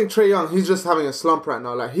because I think Trae Young, he's just having a slump right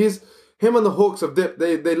now. Like him and the Hawks have dipped.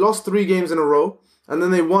 They lost 3 games in a row, and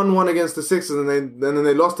then they won one against the Sixers, and then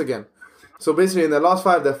they lost again. So basically, in their last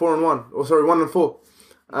 5, they're 4-1. Oh, sorry, 1-4,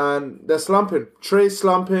 and they're slumping. Trae's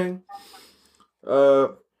slumping.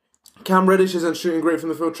 Cam Reddish isn't shooting great from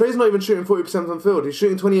the field. Trae's not even shooting 40% from the field. He's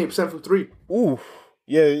shooting 28% from 3. Ooh,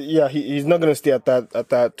 yeah. He's not gonna stay at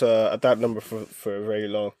that number for very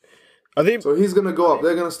long. So he's gonna go up.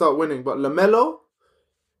 They're gonna start winning. But LaMelo,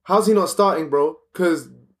 how's he not starting, bro? Because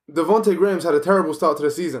Devontae Graham's had a terrible start to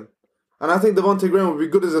the season, and I think Devontae Graham would be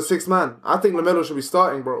good as a 6th man. I think LaMelo should be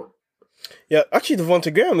starting, bro. Yeah, actually,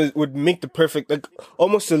 Devontae Graham would make the perfect, like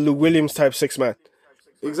almost a Lou Williams type 6th man.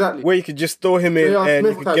 Exactly. Where you could just throw him in and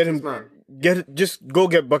Smith you could get him, just go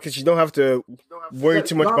get buckets. You don't have to worry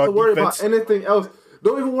too much about defense. Don't worry about anything else.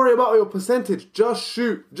 Don't even worry about your percentage. Just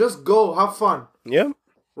shoot. Just go. Have fun. Yeah.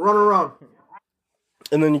 Run around.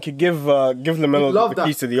 And then you could give LaMelo the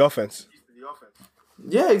keys to the offense.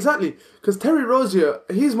 Yeah, exactly. Because Terry Rozier,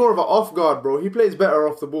 he's more of an off guard, bro. He plays better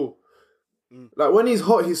off the ball. Like, when he's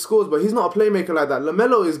hot, he scores, but he's not a playmaker like that.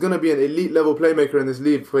 LaMelo is going to be an elite level playmaker in this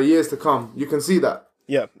league for years to come. You can see that.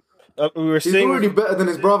 Yeah. He's already better than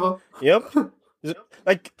his brother. Yep.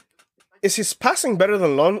 Like, is his passing better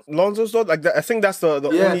than Lonzo's, though? Like, I think that's the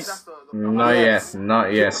yes. only...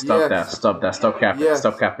 Not yet. Stop that. Stop capping. Yes.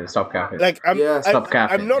 Stop capping. Like, Stop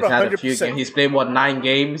capping. I'm not 100%. He's played, 9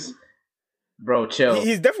 games? Bro, chill.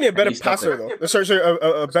 He's definitely a better passer, though. Sorry,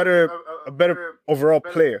 a better overall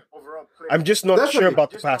player. I'm just not sure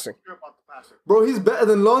about the passing. Bro, he's better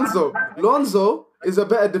than Lonzo. Lonzo is a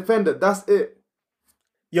better defender. That's it.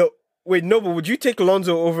 Yo, wait, no, but would you take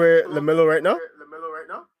Lonzo over LaMelo right now?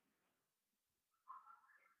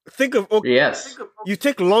 Think of yes. You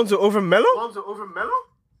take Lonzo over Melo?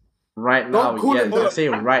 Right now, I'm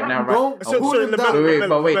saying right now,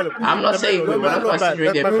 wait. I'm not saying we're not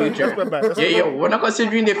considering their future. We're not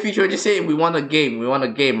considering their future. We're just saying we want a game,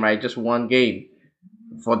 right? Just one game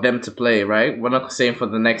for them to play, right? We're not saying for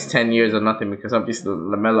the next 10 years or nothing because obviously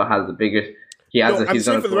LaMelo has the biggest. I'm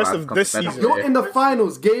saying for the rest of this season. You're in the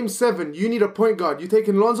finals, Game 7. You need a point guard. You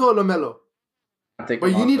taking Lonzo or LaMelo? But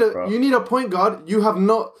you need a point guard. You have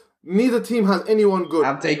not. Neither team has anyone good.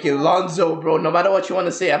 I'm taking Lonzo, bro. No matter what you want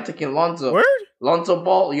to say, I'm taking Lonzo. Word? Lonzo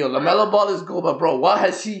Ball, LaMelo Ball is good, but bro, what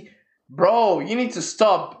has he? Bro, you need to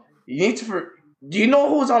stop. Do you know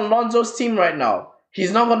who's on Lonzo's team right now?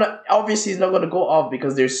 He's not gonna go off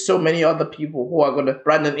because there's so many other people who are gonna.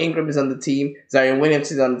 Brandon Ingram is on the team. Zion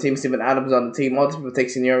Williamson is on the team. Steven Adams is on the team. All these people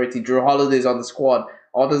take seniority. Drew Holiday is on the squad.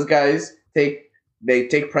 All those guys take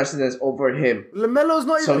precedence over him. LaMelo's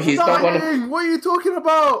not even starting. What are you talking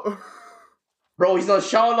about? Bro, he's not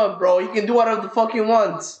Charlotte, bro. He can do whatever the fuck he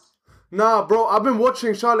wants. Nah, bro. I've been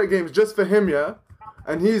watching Charlotte games just for him, yeah?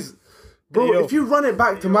 And he's... Bro, if you run it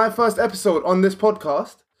back to my first episode on this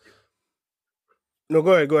podcast... No,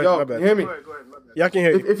 go ahead. Yo, my bad. You hear me? Yeah, I can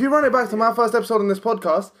hear you. If you run it back to my first episode on this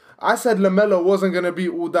podcast, I said LaMelo wasn't going to be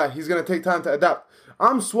all that. He's going to take time to adapt.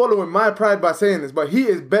 I'm swallowing my pride by saying this, but he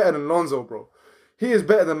is better than Lonzo, bro. He is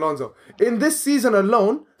better than Lonzo. In this season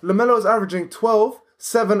alone, LaMelo is averaging 12,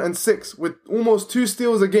 7, and 6 with almost 2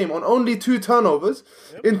 steals a game on only 2 turnovers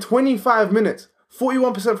in 25 minutes.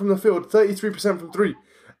 41% from the field, 33% from 3.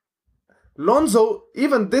 Lonzo,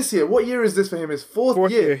 even this year, what year is this for him? His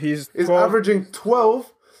fourth year. He's is averaging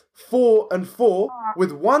 12, 4, and 4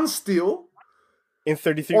 with 1 steal in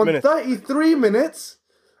 33 minutes. 33 minutes,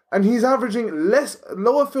 and he's averaging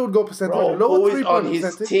lower field goal percentage, lower 3-point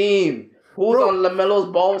percentage. His team? Who's on LaMelo's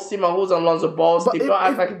Ball's team and who's on Lonzo Ball's team? Don't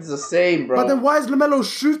act like it's the same, bro. But then why is LaMelo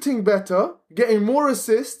shooting better, getting more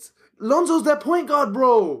assists? Lonzo's their point guard,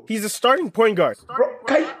 bro. He's the starting point guard. Bro,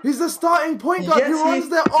 he's the starting point guard. He runs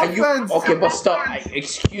their offense. Okay, but stop.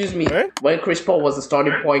 Excuse me. Right? When Chris Paul was the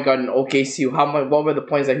starting point guard in OKC, what were the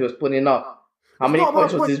points that he was putting up? How many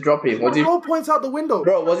points was he dropping? Throw points out the window.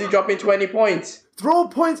 Bro, was he dropping 20 points? Throw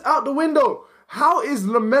points out the window. How is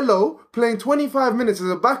LaMelo playing 25 minutes as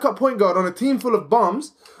a backup point guard on a team full of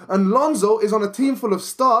bums, and Lonzo is on a team full of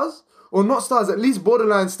stars, or not stars, at least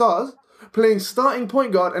borderline stars, playing starting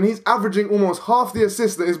point guard, and he's averaging almost half the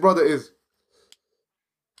assists that his brother is?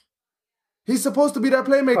 He's supposed to be that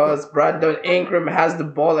playmaker. Because Brandon Ingram has the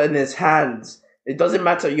ball in his hands. It doesn't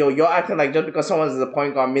matter, you're acting like just because someone's the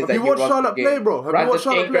point guard means Have that you watched Charlotte the play, game. bro? Have you watched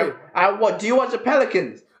Charlotte play? Do you watch the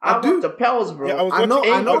Pelicans? I do. watch the Pels, bro. Yeah, I was I know-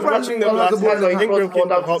 watching, I know I was watching them last Brandon night. Ingram Like, Ingram came to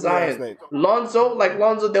down help me last night.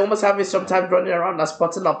 Lonzo, they almost have him sometimes running around and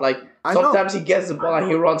spotting up. Like I know. sometimes he gets the ball and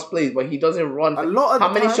he runs plays, but he doesn't run. A lot of How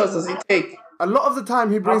the many time- shots does he take? A lot of the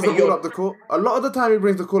time he brings the mean, ball you're- up the court. A lot of the time he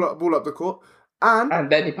brings the ball up the court. And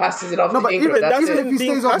And then he passes it off No, to but Ingram. even- That's even it. if he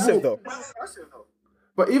Being stays off passive, ball. though.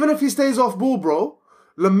 But even if he stays off ball, bro,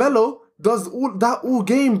 LaMelo does all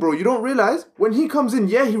game, bro. You don't realize when he comes in,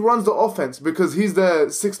 yeah, he runs the offense because he's the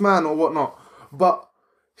sixth man or whatnot. But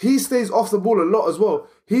he stays off the ball a lot as well.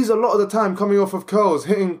 He's a lot of the time coming off of curls,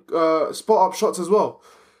 hitting spot up shots as well.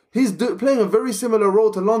 He's playing a very similar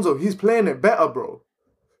role to Lonzo. He's playing it better, bro.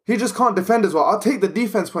 He just can't defend as well. I'll take the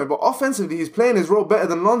defense point, but offensively, he's playing his role better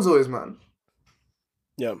than Lonzo is, man.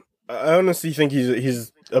 Yeah, I honestly think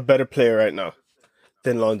he's a better player right now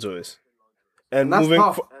than Lonzo is. And that's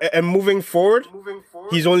tough. moving forward,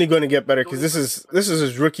 he's only going to get better because this is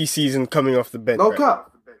his rookie season coming off the bench. No right?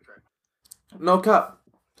 cap. No cap.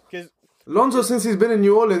 'Cause- Lonzo, since he's been in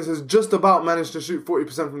New Orleans, has just about managed to shoot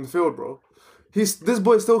 40% from the field, bro. This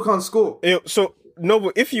boy still can't score. So no,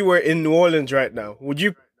 but if you were in New Orleans right now, would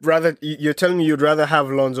you rather? You're telling me you'd rather have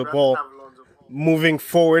Lonzo Ball moving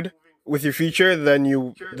forward with your future than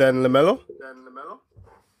LaMelo?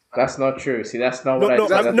 That's not true. See, that's not No,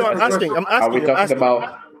 what I said. I'm asking. Are we talking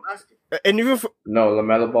about? And even for, No,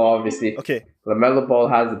 LaMelo Ball obviously. okay, LaMelo Ball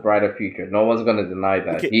has a brighter future. No one's gonna deny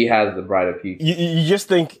that. Okay. He has the brighter future. you just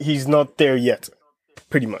think he's not there yet,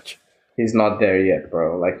 pretty much. He's not there yet,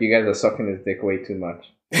 bro. Like you guys are sucking his dick way too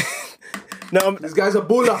much. Now This guy's a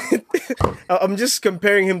buller. I'm just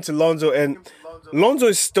comparing him to Lonzo, and Lonzo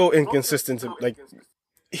is still inconsistent. Like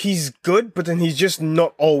he's good, but then he's just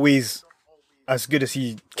not always as good as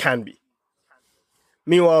he can be.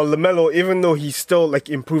 Meanwhile, LaMelo, even though he's still like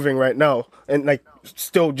improving right now, and like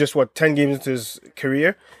still just 10 games into his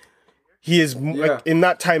career, he is like in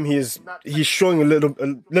that time he's showing a little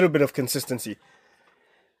bit of consistency.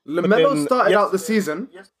 LaMelo then- started yes. out the season.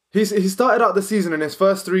 He started out the season in his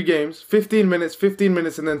first 3 games, 15 minutes,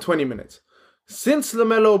 and then 20 minutes. Since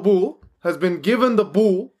LaMelo Ball has been given the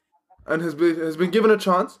ball and has been given a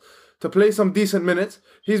chance to play some decent minutes,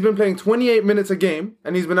 he's been playing 28 minutes a game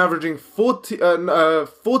and he's been averaging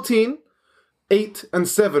 14, 8, and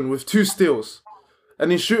 7 with 2 steals.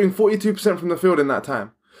 And he's shooting 42% from the field in that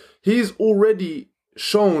time. He's already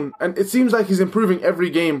shown, and it seems like he's improving every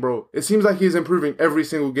game, bro. It seems like he's improving every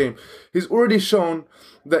single game. He's already shown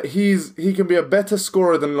that he can be a better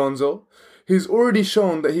scorer than Lonzo. He's already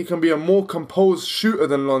shown that he can be a more composed shooter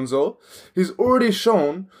than Lonzo. He's already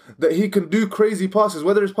shown that he can do crazy passes.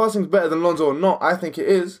 Whether his passing's better than Lonzo or not, I think it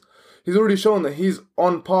is. He's already shown that he's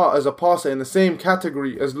on par as a passer in the same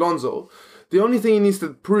category as Lonzo. The only thing he needs to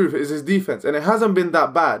prove is his defense, and it hasn't been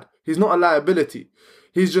that bad. He's not a liability.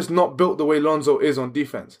 He's just not built the way Lonzo is on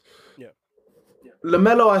defense.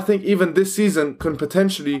 LaMelo, I think, even this season can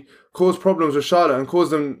potentially cause problems with Charlotte and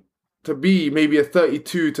cause them to be maybe a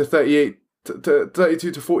 32 to 38 to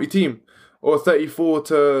 32 to 40 team, or 34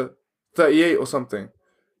 to 38 or something.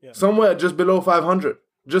 Somewhere just below 500,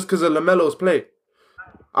 just because of LaMelo's play.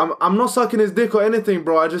 I'm not sucking his dick or anything,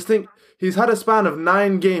 bro. I just think he's had a span of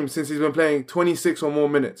 9 games since he's been playing 26 or more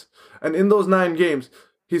minutes. And in those 9 games,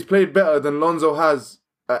 he's played better than Lonzo has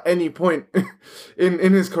at any point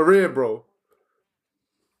in his career, bro.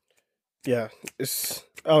 Yeah, it's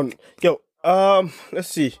let's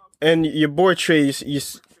see. And your boy Trey,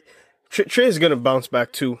 Trey is gonna bounce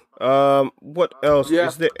back too. What else? Yeah.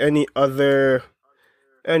 Is there any other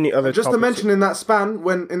Just to topics? mention, in that span,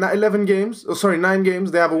 when in that 9 games,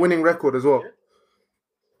 they have a winning record as well.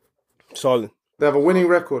 Solid. They have a winning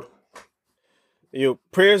record. Yo,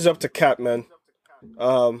 prayers up to Cat, man.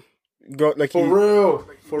 For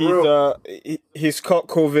real. He's caught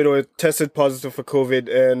COVID or tested positive for COVID,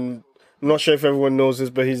 and I'm not sure if everyone knows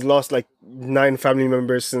this, but he's lost like 9 family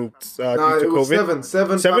members since due to it was COVID.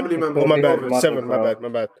 7 family members. Oh, my bad. COVID. 7. My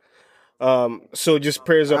bad. So just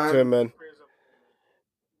prayers up to him, man.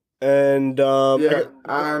 And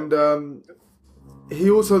he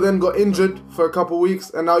also then got injured for a couple weeks,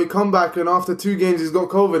 and now he come back, and after 2 games he's got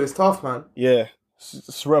COVID. It's tough, man. yeah,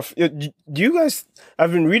 it's rough. Do you guys?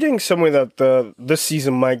 I've been reading somewhere that this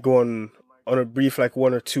season might go on a brief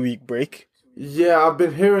 1 or 2 week break. Yeah, I've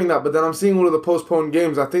been hearing that, but then I'm seeing all of the postponed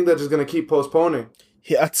games. I think they're just gonna keep postponing.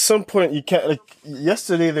 Yeah, at some point you can't.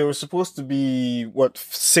 Yesterday there were supposed to be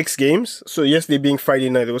 6 games. So yesterday being Friday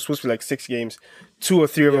night, there was supposed to be 6 games. 2 or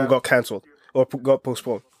 3 of them got cancelled or got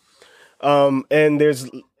postponed. And there's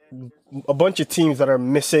a bunch of teams that are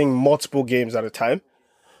missing multiple games at a time.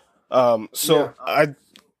 So Yeah.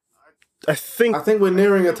 I think I think we're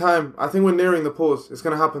nearing a time. I think we're nearing the pause. It's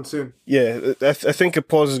gonna happen soon. I think a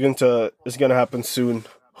pause is gonna happen soon.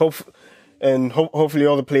 Hopefully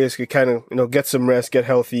all the players can kind of get some rest, get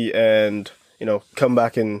healthy, and come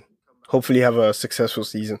back and hopefully have a successful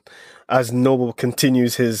season. As Noble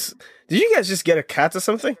continues his. Did you guys just get a cat or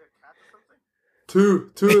something?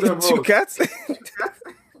 Two of them. Two hoes. cats.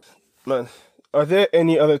 Man, are there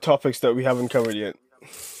any other topics that we haven't covered yet?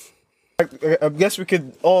 I guess we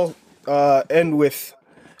could all end with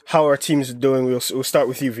how our teams are doing. We'll start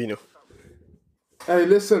with you, Vino. Hey,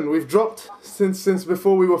 listen, we've dropped since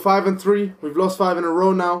before we were 5-3. We've lost 5 in a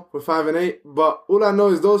row now. We're 5-8. But all I know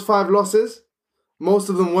is those 5 losses, most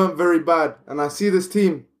of them weren't very bad. And I see this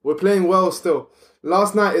team. We're playing well still.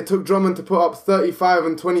 Last night it took Drummond to put up 35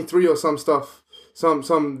 and 23 or some stuff,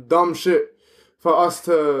 some dumb shit for us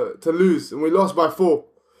to lose, and we lost by 4.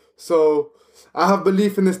 So I have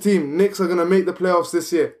belief in this team. Knicks are gonna make the playoffs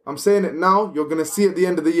this year. I'm saying it now. You're gonna see at the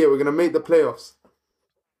end of the year. We're gonna make the playoffs.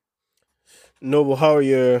 Noble, how are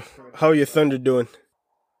your Thunder doing?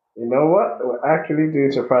 You know what? We're actually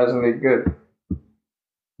doing surprisingly good.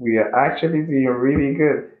 We are actually doing really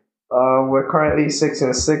good. We're currently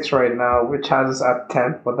 6-6 right now, which has us at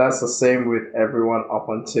 10th, but that's the same with everyone up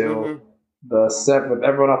until the 7th.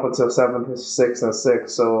 Everyone up until 7th is 6-6.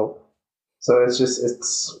 So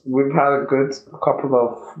we've had a good couple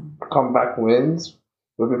of comeback wins.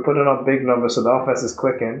 We've been putting up big numbers, so the offense is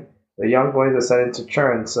clicking. The young boys are starting to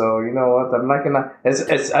churn. So you know what? I'm not gonna.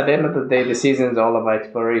 It's at the end of the day, the season is all about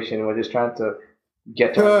exploration. We're just trying to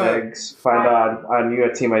get our legs, find out our newer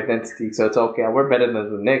team identity. So it's okay. We're better than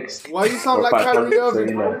the Knicks. Why you sound like Kyrie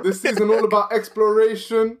Irving? This season all about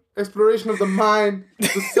exploration of the mind, the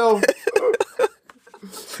self.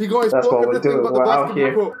 He going to explore everything but the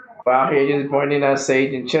basketball court. We're out here just burning our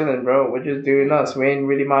sage and chilling, bro. We're just doing us. We ain't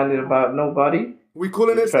really minded about nobody. We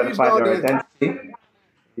calling it Trying to sage find our nowadays. identity.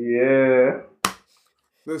 Yeah.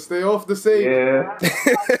 Then stay off the sage. Yeah.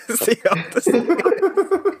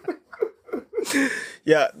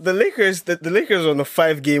 Yeah, the Lakers are on a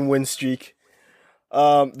 5-game win streak.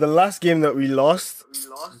 The last game that we lost,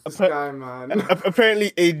 This guy, man.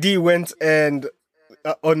 apparently AD went and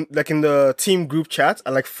on in the team group chat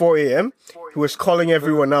at 4 a.m. he was calling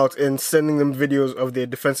everyone out and sending them videos of their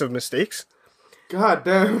defensive mistakes. God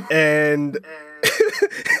damn. And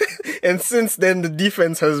and since then the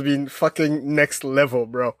defense has been fucking next level,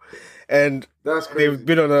 bro. And That's crazy. they've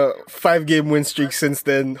been on a 5-game win streak since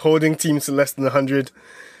then, holding teams to less than 100.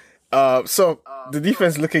 So the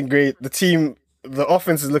defense looking great. The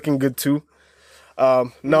offense is looking good too.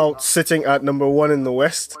 Now sitting at number 1 in the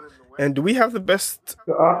West. And do we have the best?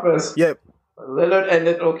 The offense. Yeah, Lillard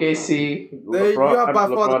ended OKC. You LeBron- have by far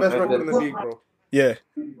the LeBron best record in ended the league, bro. yeah.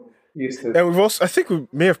 Houston. And we've also, I think we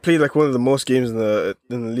may have played one of the most games in the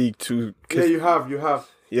league too. Yeah, you have.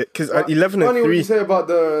 Yeah, because at 11 and Funny what 3. you say about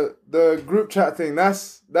the group chat thing.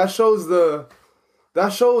 That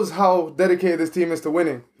shows how dedicated this team is to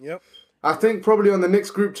winning. Yep. I think probably on the Knicks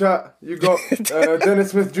group chat, you got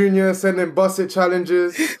Dennis Smith Jr. sending busted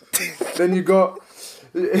challenges. Then you got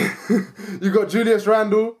Julius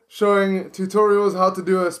Randle showing tutorials how to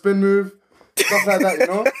do a spin move, stuff like that. You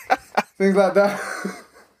know, things like that.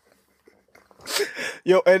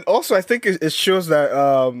 Yo, and also I think it shows that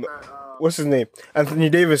what's his name? Anthony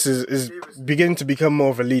Davis is beginning to become more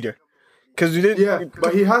of a leader. Because we didn't. Yeah,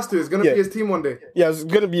 but he has to. It's gonna be his team one day. Yeah, it's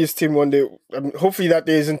gonna be his team one day. Hopefully that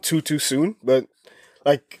day isn't too soon. But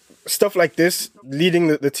stuff like this, leading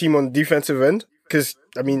the team on defensive end. Because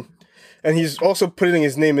and he's also putting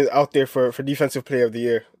his name out there for defensive player of the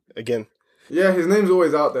year again. Yeah, his name's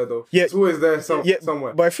always out there though. Yeah. It's always there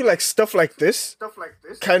somewhere. But I feel like stuff like this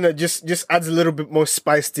kind of just adds a little bit more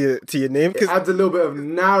spice to your name. It adds a little bit of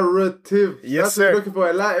narrative. Yes, That's sir. what you're looking for.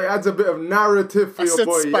 It adds a bit of narrative for I your said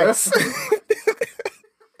boy. spice. Yeah?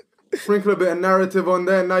 Sprinkle a bit of narrative on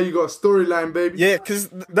there. Now you got a storyline, baby. Yeah, because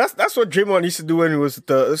that's what Draymond used to do when he was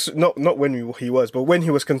not when he was, but when he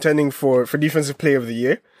was contending for defensive player of the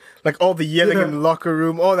year. All the yelling in the locker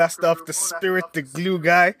room, all that stuff, the spirit, the glue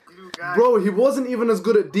guy. Bro, he wasn't even as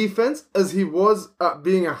good at defense as he was at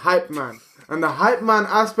being a hype man. And the hype man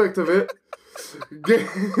aspect of it gave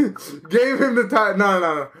him the time.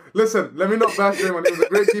 No. Listen, let me not bash Draymond. He was a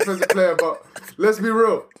great defensive player, but let's be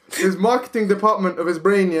real. His marketing department of his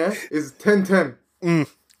brain, is 10-10.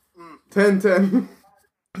 10-10.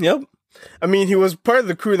 Yep. He was part of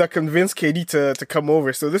the crew that convinced KD to come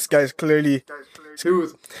over. So this guy's clearly He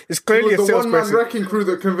was a the one-man salesperson. wrecking crew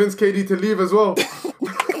that convinced KD to leave as well.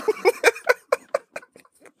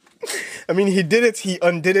 I mean, he did it. He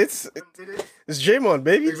undid it. It's Draymond,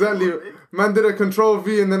 baby. Exactly. Man did a control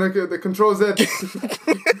V and then the control Z.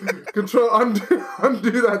 Control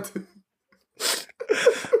undo that.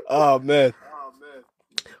 Oh man.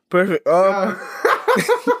 Perfect.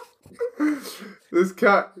 This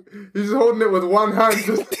cat, he's just holding it with one hand,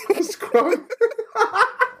 just scrubbing.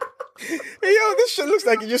 Hey yo, this shit looks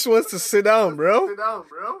like he just wants to sit down, bro.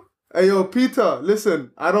 Hey yo, Peter,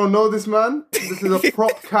 listen, I don't know this man. This is a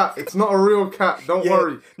prop cat. It's not a real cat. Don't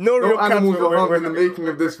worry. No real animals cats were harmed were- in the making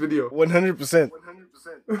of this video. 100%.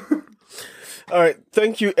 All right,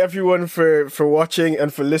 thank you everyone for watching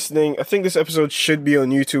and for listening. I think this episode should be on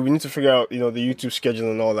YouTube. We need to figure out, the YouTube schedule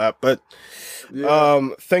and all that. But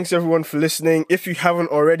thanks everyone for listening. If you haven't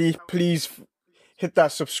already, please hit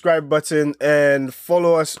that subscribe button and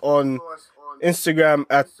follow us on Instagram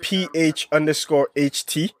at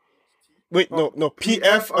PH_HT. Wait, no,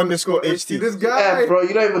 PF_HT. This guy, Yeah, bro,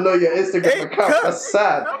 you don't even know your Instagram Hey, account. cut. That's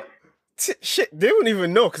sad. Shit, they won't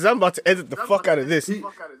even know because I'm about to edit the fuck out of this.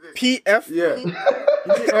 PF. yeah.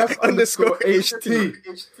 PF_HT.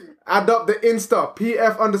 Add up the Insta,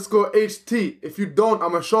 PF_HT. If you don't,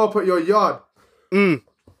 I'ma show up at your yard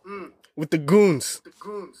With the goons.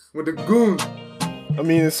 with the goons. I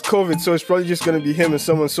mean, it's COVID, so it's probably just gonna be him and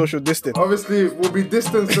someone social distant. Obviously, we'll be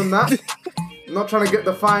distanced from that. Not trying to get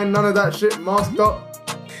the fine, none of that shit. Masked up,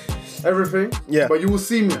 everything. Yeah. But you will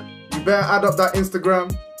see me. You better add up that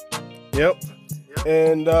Instagram. Yep.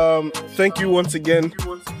 And thank you once again,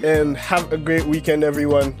 and have a great weekend,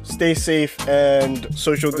 everyone. Stay safe and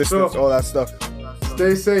social distance, sure. all that stuff.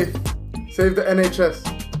 Stay safe. Save the NHS.